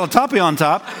one with a yellow toppy on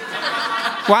top.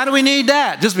 Why do we need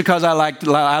that? Just because I like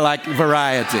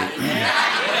variety. Yeah.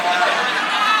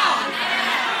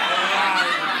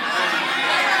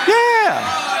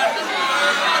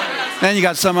 Then you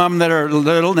got some of them that are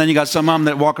little. Then you got some of them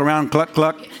that walk around cluck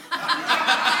cluck.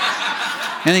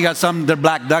 Then you got some that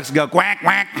black ducks go quack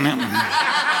quack.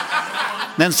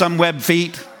 Then some webbed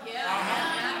feet.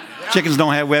 Chickens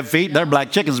don't have webbed feet. They're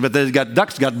black chickens, but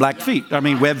ducks got black feet.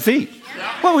 Webbed feet.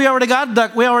 Well, we already got a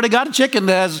duck. We already got a chicken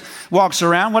that walks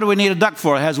around. What do we need a duck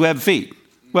for? It has webbed feet.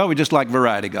 Well, we just like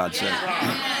variety, God said.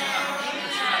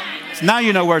 So now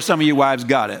you know where some of you wives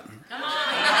got it.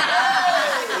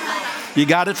 You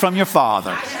got it from your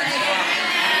father.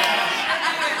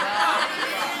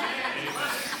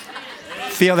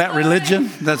 Feel that religion?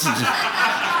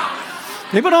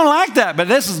 People don't like that, but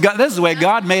this is the way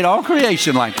God made all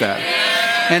creation like that.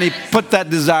 And he put that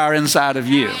desire inside of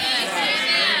you.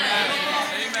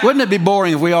 Wouldn't it be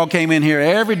boring if we all came in here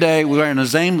every day wearing the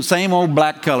same old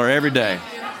black color every day?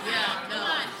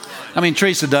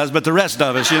 Teresa does, but the rest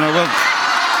of us,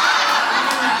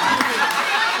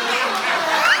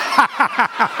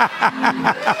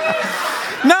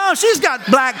 No, she's got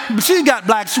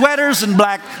black sweaters and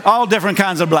all different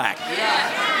kinds of black.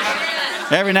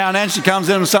 Every now and then she comes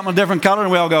in with something different color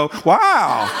and we all go,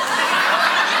 wow.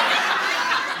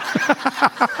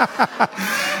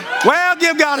 Well,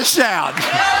 give God a shout.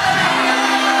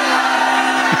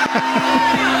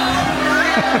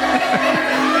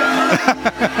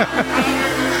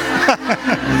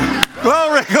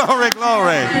 Glory, glory,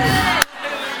 glory.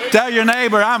 Tell your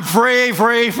neighbor, I'm free,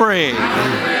 free, free.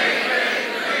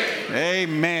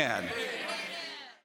 Amen.